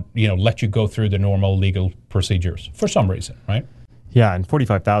 They don't let you go through the normal legal procedures for some reason, right? Yeah, and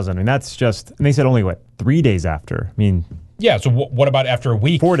 45,000, and that's just, and they said only, 3 days after? I mean... Yeah, so what about after a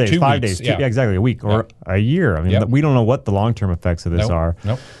week? 4 days, 2 5 weeks? days, yeah, exactly, a week, or a year. I mean, we don't know what the long-term effects of this are.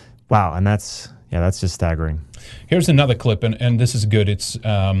 Nope. Wow, and that's just staggering. Here's another clip, and this is good. It's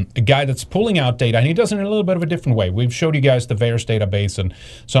a guy that's pulling out data, and he does it in a little bit of a different way. We've showed you guys the VAERS database, and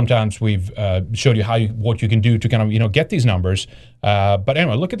sometimes we've showed you what you can do to kind of get these numbers. But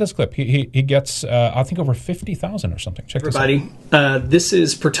anyway, look at this clip. He gets I think over 50,000 or something. Check this out. Everybody, this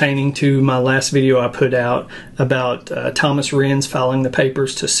is pertaining to my last video I put out about Thomas Renz filing the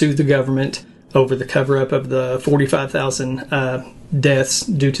papers to sue the government over the cover-up of the 45,000 deaths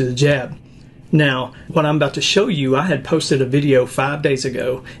due to the jab. Now, what I'm about to show you, I had posted a video 5 days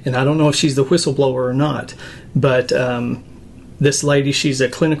ago, and I don't know if she's the whistleblower or not, but this lady, she's a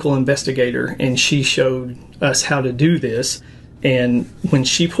clinical investigator, and she showed us how to do this. And when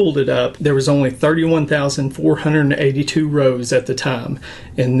she pulled it up, there was only 31,482 rows at the time,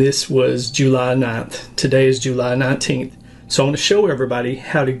 and this was July 9th. Today is July 19th. So I want to show everybody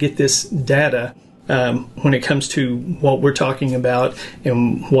how to get this data when it comes to what we're talking about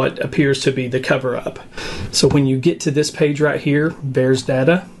and what appears to be the cover-up. So when you get to this page right here, VAERS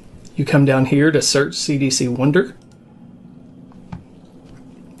data, you come down here to search CDC Wonder.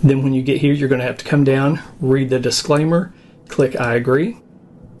 Then when you get here, you're going to have to come down, read the disclaimer, click I agree,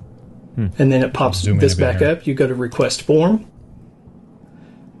 and then it pops this back up. You go to request form.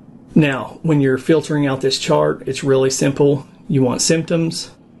 Now, when you're filtering out this chart, it's really simple. You want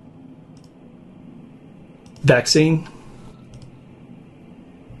symptoms, vaccine,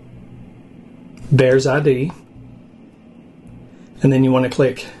 VAERS ID, and then you want to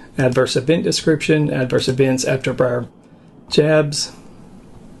click adverse event description, adverse events after prior jabs.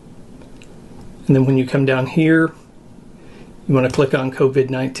 And then when you come down here, you want to click on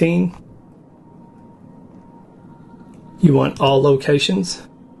COVID-19. You want all locations,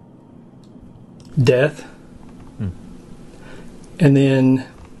 death, and then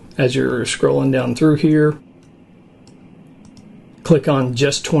as you're scrolling down through here, click on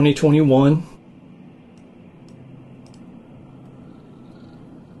just 2021.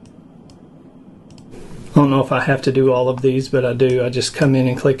 I don't know if I have to do all of these, but I do. I just come in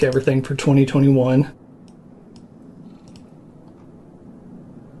and click everything for 2021.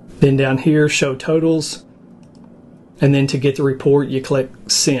 Then down here, show totals. And then to get the report, you click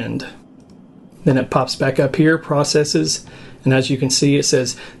send. Then it pops back up here, processes. And as you can see, it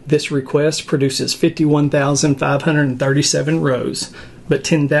says this request produces 51,537 rows, but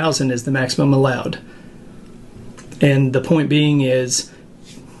 10,000 is the maximum allowed. And the point being is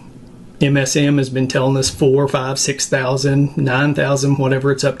MSM has been telling us 4, 5, 6,000, 9,000,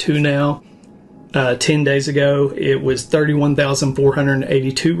 whatever it's up to now. 10 days ago, it was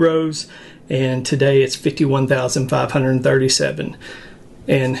 31,482 rows, and today it's 51,537.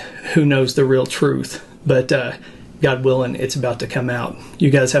 And who knows the real truth, but God willing, it's about to come out.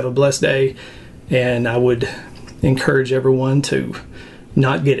 You guys have a blessed day, and I would encourage everyone to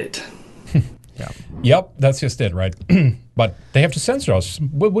not get it. Yep, that's just it, right? But they have to censor us.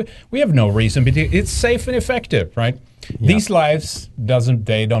 We have no reason, but it's safe and effective, right? Yep. These lives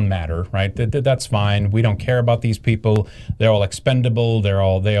they don't matter, right? That's fine. We don't care about these people. They're all expendable.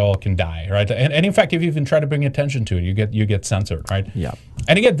 They all can die, right? And in fact, if you even try to bring attention to it, you get censored, right? Yeah.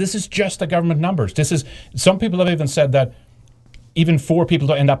 And again, this is just the government numbers. Some people have even said that even for people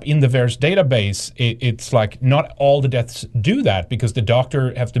to end up in the VAERS database, it's like not all the deaths do that because the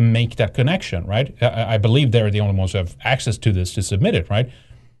doctor has to make that connection, right? I believe they're the only ones who have access to this to submit it, right?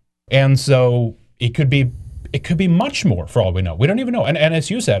 And so it could be much more for all we know. We don't even know. And as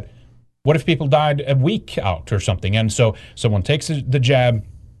you said, what if people died a week out or something? And so someone takes the jab,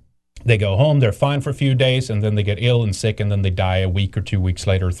 they go home, they're fine for a few days, and then they get ill and sick, and then they die a week or 2 weeks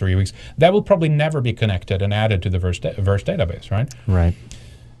later or 3 weeks. That will probably never be connected and added to the VAERS database, right? Right.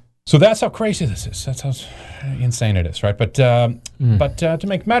 So that's how crazy this is. That's how insane it is, right? But to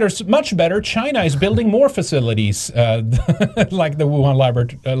make matters much better, China is building more facilities like the Wuhan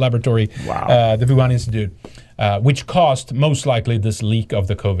laboratory, the Wuhan Institute, which caused most likely this leak of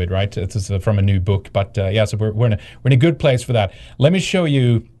the COVID, right? It's from a new book. But so we're in a good place for that. Let me show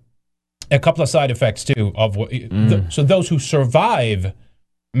you a couple of side effects too of so those who survive,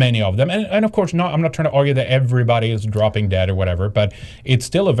 many of them, and of course, I'm not trying to argue that everybody is dropping dead or whatever, but it's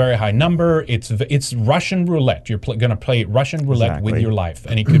still a very high number. It's Russian roulette. You're going to play Russian roulette with your life,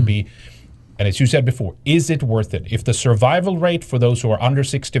 and it could be. And as you said before, is it worth it? If the survival rate for those who are under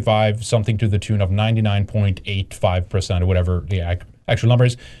 65, something to the tune of 99.85% or whatever the actual number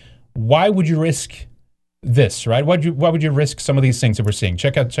is, why would you risk this, right? Why would you risk some of these things that we're seeing?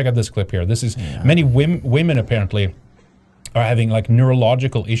 Check out this clip here. This is many women apparently are having like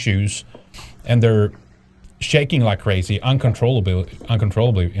neurological issues, and they're shaking like crazy, uncontrollably,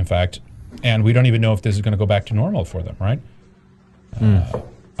 in fact. And we don't even know if this is going to go back to normal for them, right?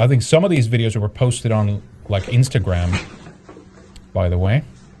 I think some of these videos that were posted online like Instagram, by the way.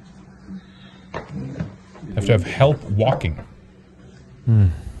 Have to have help walking.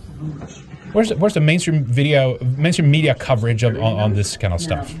 Where's the mainstream media coverage on this kind of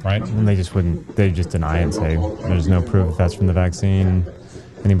stuff, right? And they just deny it and say there's no proof that's from the vaccine.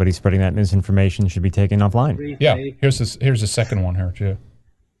 Anybody spreading that misinformation should be taken offline. Yeah, here's the second one here too.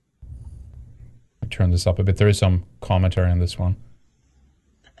 Turn this up a bit. There is some commentary on this one.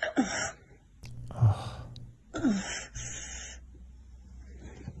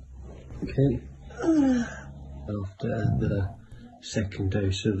 Okay. After the second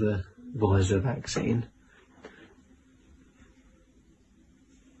dose of the Pfizer vaccine.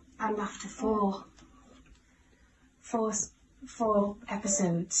 And after four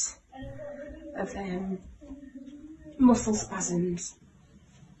episodes of muscle spasms.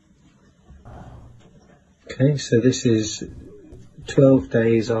 Okay, so this is 12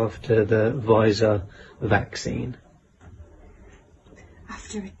 days after the Pfizer vaccine.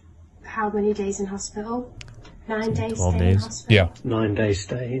 After how many days in hospital? 9 days 12 stay days. in hospital? Yeah. 9 days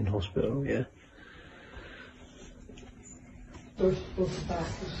stay in hospital, yeah.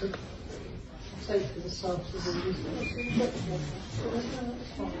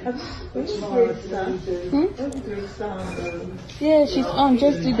 Yeah, she's on.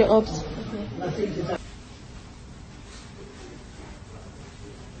 Just do the ups.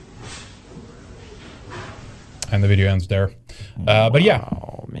 And the video ends there. But yeah.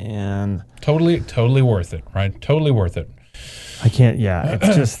 Oh, man. Totally worth it, right? Totally worth it. I can't, yeah.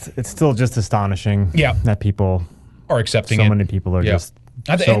 It's still just astonishing that people are accepting so it. many people are just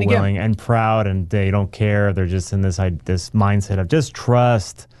so willing and proud, and they don't care. They're just in this mindset of just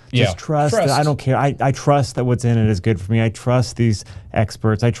trust. Just trust. I don't care. I trust that what's in it is good for me. I trust these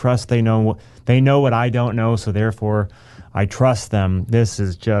experts. I trust they know what I don't know, so therefore I trust them. This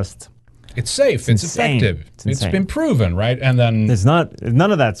is just... It's safe. It's effective. It's been proven, right? And then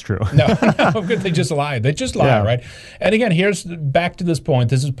none of that's true. No, they just lie. They just lie, right? And again, here's back to this point.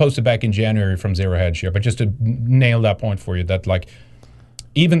 This is posted back in January from Zero Hedge here, but just to nail that point for you, that like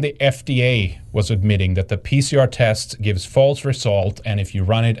even the FDA was admitting that the PCR test gives false result, and if you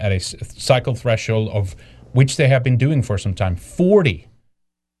run it at a cycle threshold of which they have been doing for some time, 40,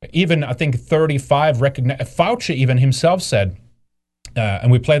 even I think 35. Fauci even himself said.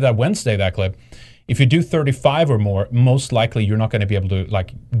 And we played that Wednesday, that clip. If you do 35 or more, most likely you're not going to be able to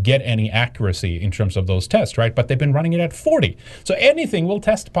like get any accuracy in terms of those tests, right? But they've been running it at 40. So anything will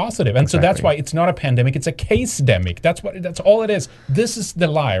test positive. And so that's why it's not a pandemic, it's a case-demic. That's all it is. This is the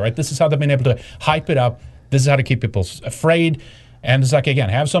lie, right? This is how they've been able to hype it up. This is how to keep people afraid. And it's like, again,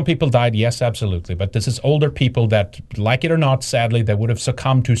 have some people died? Yes, absolutely. But this is older people that, like it or not, sadly, they would have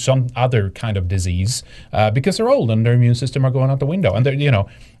succumbed to some other kind of disease because they're old and their immune system are going out the window. And,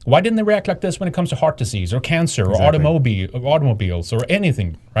 why didn't they react like this when it comes to heart disease or cancer or automobiles or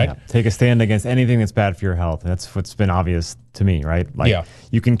anything, right? Yeah. Take a stand against anything that's bad for your health. That's what's been obvious to me, right? Like,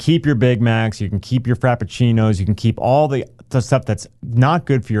 you can keep your Big Macs, you can keep your Frappuccinos, you can keep all the stuff that's not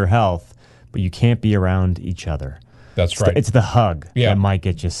good for your health, but you can't be around each other. That's right. It's the hug that might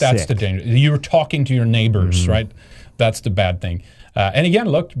get you sick. That's the danger. You're talking to your neighbors, right? That's the bad thing. And again,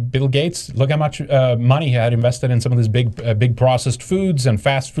 look, Bill Gates, look how much money he had invested in some of these big processed foods and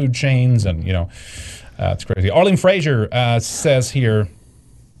fast food chains. And, it's crazy. Arlene Fraser says here,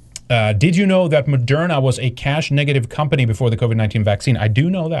 did you know that Moderna was a cash negative company before the COVID-19 vaccine? I do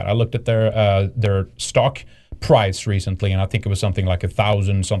know that. I looked at their stock price recently, and I think it was something like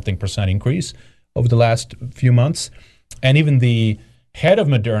 1,000-something% increase over the last few months. And even the head of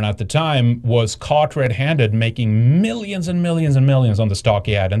Moderna at the time was caught red-handed making millions and millions and millions on the stock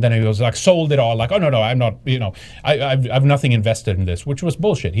he had. And then he was like, sold it all. Like, oh, no, I'm not, I've nothing invested in this, which was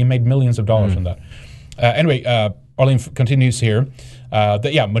bullshit. He made millions of dollars from that. Anyway, Arlene continues here.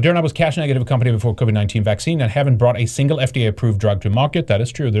 Moderna was cash negative company before COVID-19 vaccine and haven't brought a single FDA-approved drug to market. That is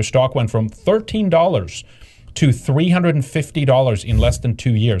true. Their stock went from $13 to $350 in less than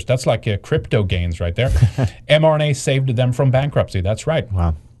 2 years. That's like crypto gains right there. mRNA saved them from bankruptcy. That's right.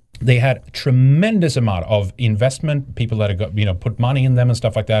 Wow. They had a tremendous amount of investment, people that had put money in them and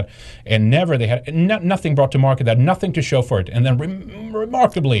stuff like that, and they had nothing brought to market. They had nothing to show for it. And then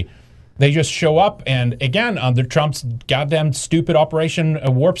remarkably, they just show up, and again, under Trump's goddamn stupid Operation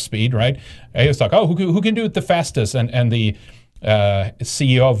Warp Speed, right? He was like, oh, who can do it the fastest? And the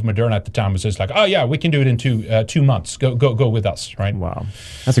CEO of Moderna at the time was just like, oh yeah, we can do it in 2 months. Go with us, right? Wow,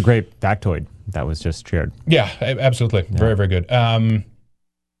 that's a great factoid that was just shared. Yeah, absolutely, very, very good.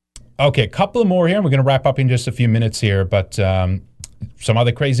 Okay, a couple more here. We're going to wrap up in just a few minutes here, but some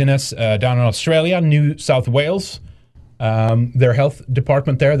other craziness down in Australia, New South Wales, their health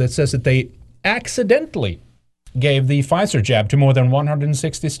department there that says that they accidentally gave the Pfizer jab to more than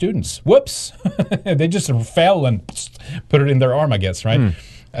 160 students. Whoops. They just fell and put it in their arm, I guess, right?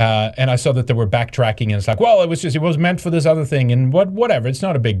 And I saw that they were backtracking, and it's like, well, it was meant for this other thing, and whatever. It's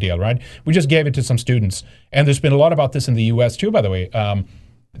not a big deal, right? We just gave it to some students. And there's been a lot about this in the U.S. too, by the way.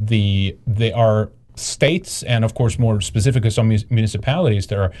 They are states, and of course more specifically some municipalities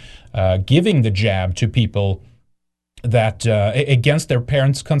that are giving the jab to people that against their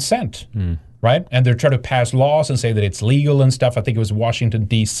parents' consent. Right? And they're trying to pass laws and say that it's legal and stuff. I think it was Washington,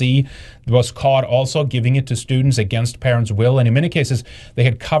 D.C. was caught also giving it to students against parents' will. And in many cases, they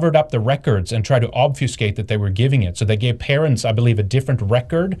had covered up the records and tried to obfuscate that they were giving it. So they gave parents, I believe, a different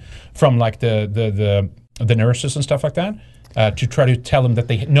record from like the nurses and stuff like that to try to tell them that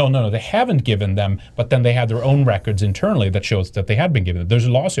they haven't given them, but then they had their own records internally that shows that they had been given it. There's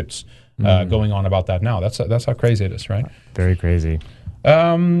lawsuits going on about that now. That's how crazy it is, right? Very crazy.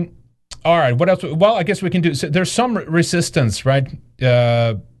 All right, what else? Well, I guess we can do... So there's some resistance, right?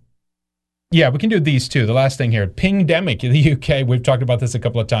 Yeah, we can do these two. The last thing here. Pingdemic in the UK. We've talked about this a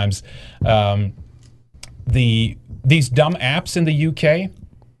couple of times. These dumb apps in the UK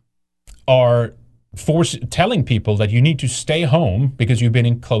are telling people that you need to stay home because you've been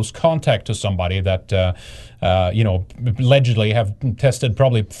in close contact to somebody that, allegedly have tested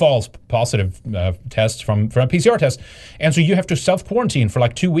probably false positive tests from a PCR test. And so you have to self-quarantine for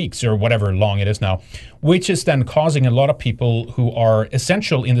like 2 weeks or whatever long it is now, which is then causing a lot of people who are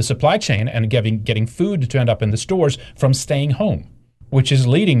essential in the supply chain and getting food to end up in the stores from staying home, which is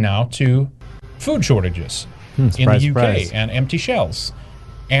leading now to food shortages in the UK and empty shelves.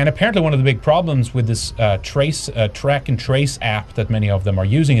 And apparently one of the big problems with this track and trace app that many of them are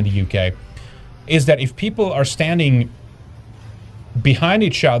using in the UK is that if people are standing behind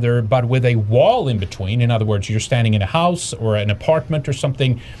each other but with a wall in between, in other words, you're standing in a house or an apartment or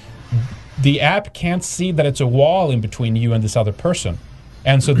something, the app can't see that it's a wall in between you and this other person.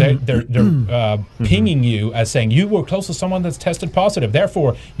 And so they're pinging you as saying, you were close to someone that's tested positive,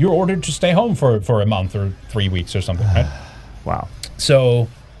 therefore you're ordered to stay home for a month or 3 weeks or something, right? Wow. So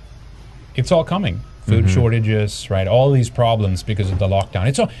it's all coming. Food shortages, right? All these problems because of the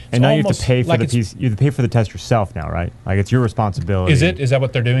lockdown. And now you have to pay for you have to pay for the test yourself now, right? Like it's your responsibility. Is it? Is that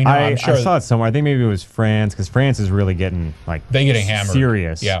what they're doing now? I'm sure. I saw it somewhere. I think maybe it was France, because France is really getting they're getting hammered.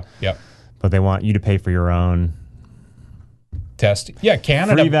 Serious. Yeah. But they want you to pay for your own test. Yeah,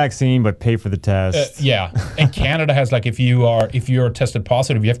 Canada. Free vaccine, but pay for the test. Yeah, and Canada has if you're tested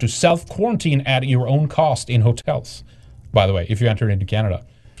positive, you have to self-quarantine at your own cost in hotels. By the way, if you enter into Canada.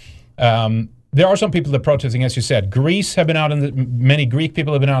 There are some people that are protesting, as you said. Greece have been out many Greek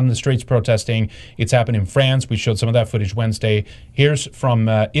people have been out in the streets protesting. It's happened in France. We showed some of that footage Wednesday. Here's from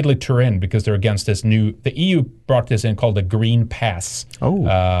Italy, Turin, because they're against this the EU brought this in called the Green Pass. Oh.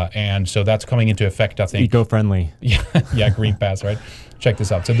 And so that's coming into effect, I think. Eco-friendly. Yeah, Green Pass, right? Check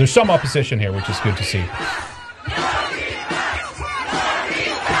this out. So there's some opposition here, which is good to see.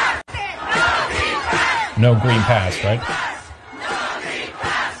 No Green Pass, right?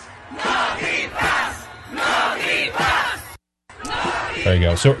 There you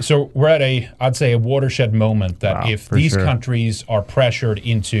go. So we're at I'd say a watershed moment that if these countries are pressured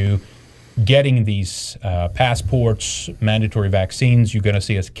into getting these passports, mandatory vaccines, you're going to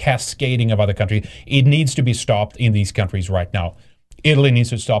see a cascading of other countries. It needs to be stopped in these countries right now. Italy needs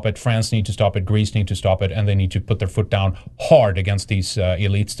to stop it. France needs to stop it. Greece needs to stop it. And they need to put their foot down hard against these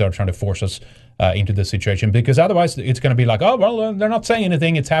elites that are trying to force us into this situation. Because otherwise it's going to be like, oh, well, they're not saying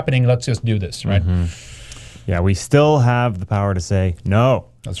anything. It's happening. Let's just do this, right? Yeah, we still have the power to say no.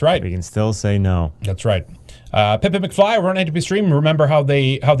 That's right. We can still say no. That's right. Pepe McFly, we're on ATP Stream. Remember how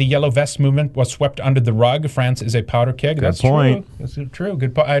the yellow vest movement was swept under the rug? France is a powder keg. Good point. True. That's true.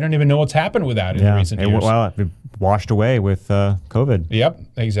 Good point. I don't even know what's happened with that in recent years. Well, it washed away with COVID. Yep,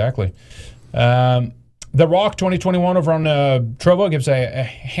 exactly. The Rock 2021 over on Trovo gives a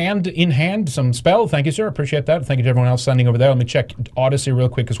hand in hand, some spell. Thank you, sir. Appreciate that. Thank you to everyone else sending over there. Let me check Odyssey real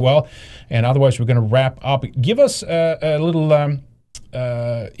quick as well. And otherwise, we're going to wrap up. Give us a little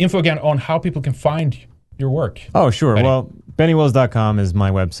info again on how people can find your work. Oh, sure. Benny. Well, BennyWills.com is my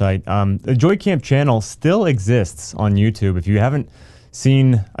website. The Joy Camp channel still exists on YouTube. If you haven't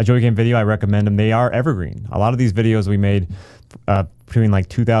seen a Joy Camp video, I recommend them. They are evergreen. A lot of these videos we made between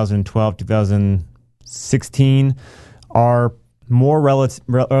 2012, 2016 are more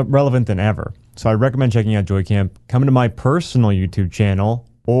relevant than ever. So I recommend checking out Joy Camp. Come to my personal YouTube channel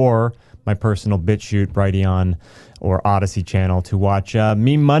or my personal BitChute, Brighteon, or Odyssey channel to watch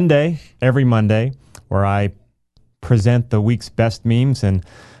Meme Monday every Monday, where I present the week's best memes. And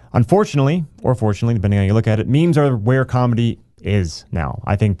unfortunately, or fortunately, depending on how you look at it, memes are where comedy is now.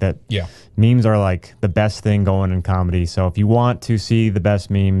 I think that memes are like the best thing going in comedy. So if you want to see the best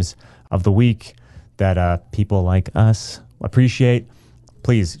memes of the week that people like us appreciate,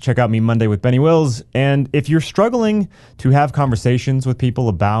 please check out Meme Monday with Benny Wills. And if you're struggling to have conversations with people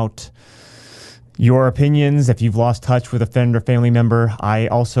about your opinions, if you've lost touch with a friend or family member, I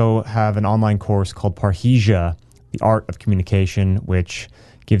also have an online course called Parrhesia, The Art of Communication, which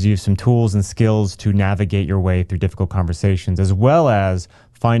gives you some tools and skills to navigate your way through difficult conversations, as well as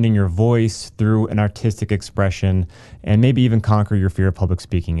finding your voice through an artistic expression, and maybe even conquer your fear of public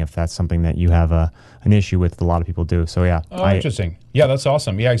speaking if that's something that you have an issue with. A lot of people do. So yeah. Interesting. Yeah, that's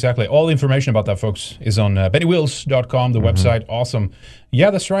awesome. Yeah, exactly. All the information about that, folks, is on BennyWills.com, the website. Awesome. Yeah,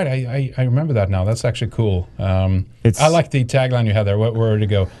 that's right. I remember that now. That's actually cool. I like the tagline you had there. Where to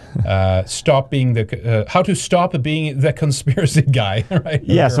go? Stop being how to stop being the conspiracy guy. Right?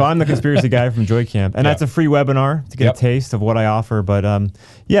 Yeah, so I'm the conspiracy guy from Joy Camp, and that's a free webinar to get a taste of what I offer. But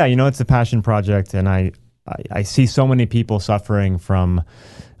yeah, it's a passion project, and I see so many people suffering from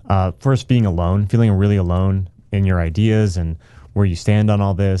first being alone, feeling really alone in your ideas and where you stand on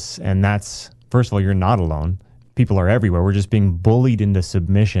all this. And that's, first of all, you're not alone. People are everywhere. We're just being bullied into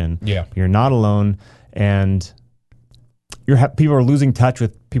submission. Yeah. You're not alone, and people are losing touch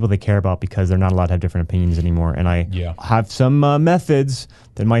with people they care about because they're not allowed to have different opinions anymore. And I have some methods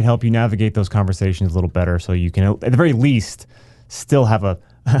that might help you navigate those conversations a little better, so you can, at the very least, still have a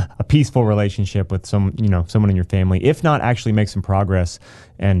peaceful relationship with someone in your family, if not actually make some progress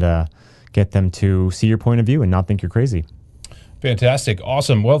and get them to see your point of view and not think you're crazy. Fantastic.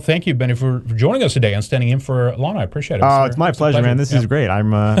 Awesome. Well, thank you, Benny, for joining us today and standing in for Lana. I appreciate it. Oh, it's my pleasure, man. This is great.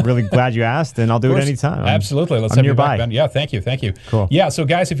 I'm really glad you asked, and I'll do it anytime. Absolutely. Let's have you back, Ben. Yeah, thank you. Cool. Yeah, so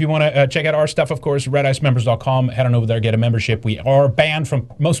guys, if you want to check out our stuff, of course, redicemembers.com. Head on over there, get a membership. We are banned from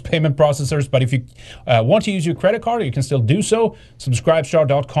most payment processors, but if you want to use your credit card, you can still do so.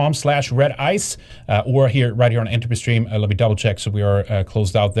 Subscribestar.com/redice or right here on Entropy Stream. Let me double check. So we are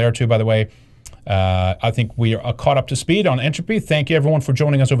closed out there too, by the way. I think we are caught up to speed on Entropy. Thank you, everyone, for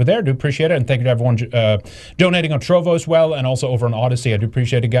joining us over there. I do appreciate it. And thank you to everyone donating on Trovo as well, and also over on Odyssey. I do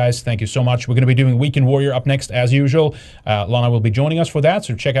appreciate it, guys. Thank you so much. We're going to be doing Weekend Warrior up next, as usual. Lana will be joining us for that,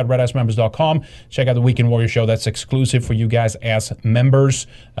 so check out redicemembers.com. Check out the Weekend Warrior show. That's exclusive for you guys as members,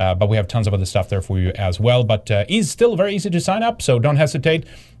 but we have tons of other stuff there for you as well. But it's still very easy to sign up, so don't hesitate.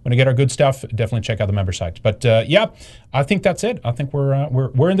 When you get our good stuff, definitely check out the member site. But yeah, I think that's it. I think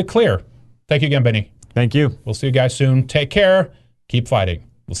we're in the clear. Thank you again, Benny. Thank you. We'll see you guys soon. Take care. Keep fighting.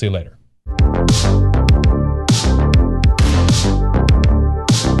 We'll see you later.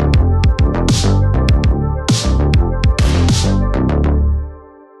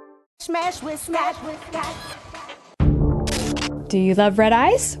 Smash with smash. Do you love Red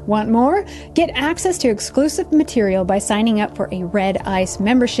Ice? Want more? Get access to exclusive material by signing up for a Red Ice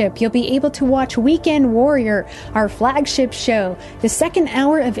membership. You'll be able to watch Weekend Warrior, our flagship show, the second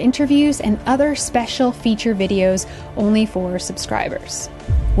hour of interviews, and other special feature videos only for subscribers.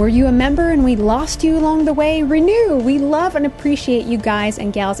 Were you a member and we lost you along the way? Renew! We love and appreciate you guys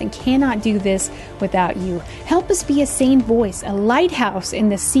and gals and cannot do this without you. Help us be a sane voice, a lighthouse in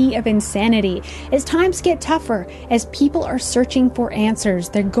the sea of insanity. As times get tougher, as people are searching for answers,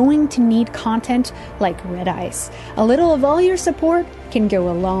 they're going to need content like Red Ice. A little of all your support can go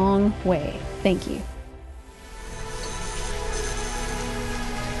a long way. Thank you.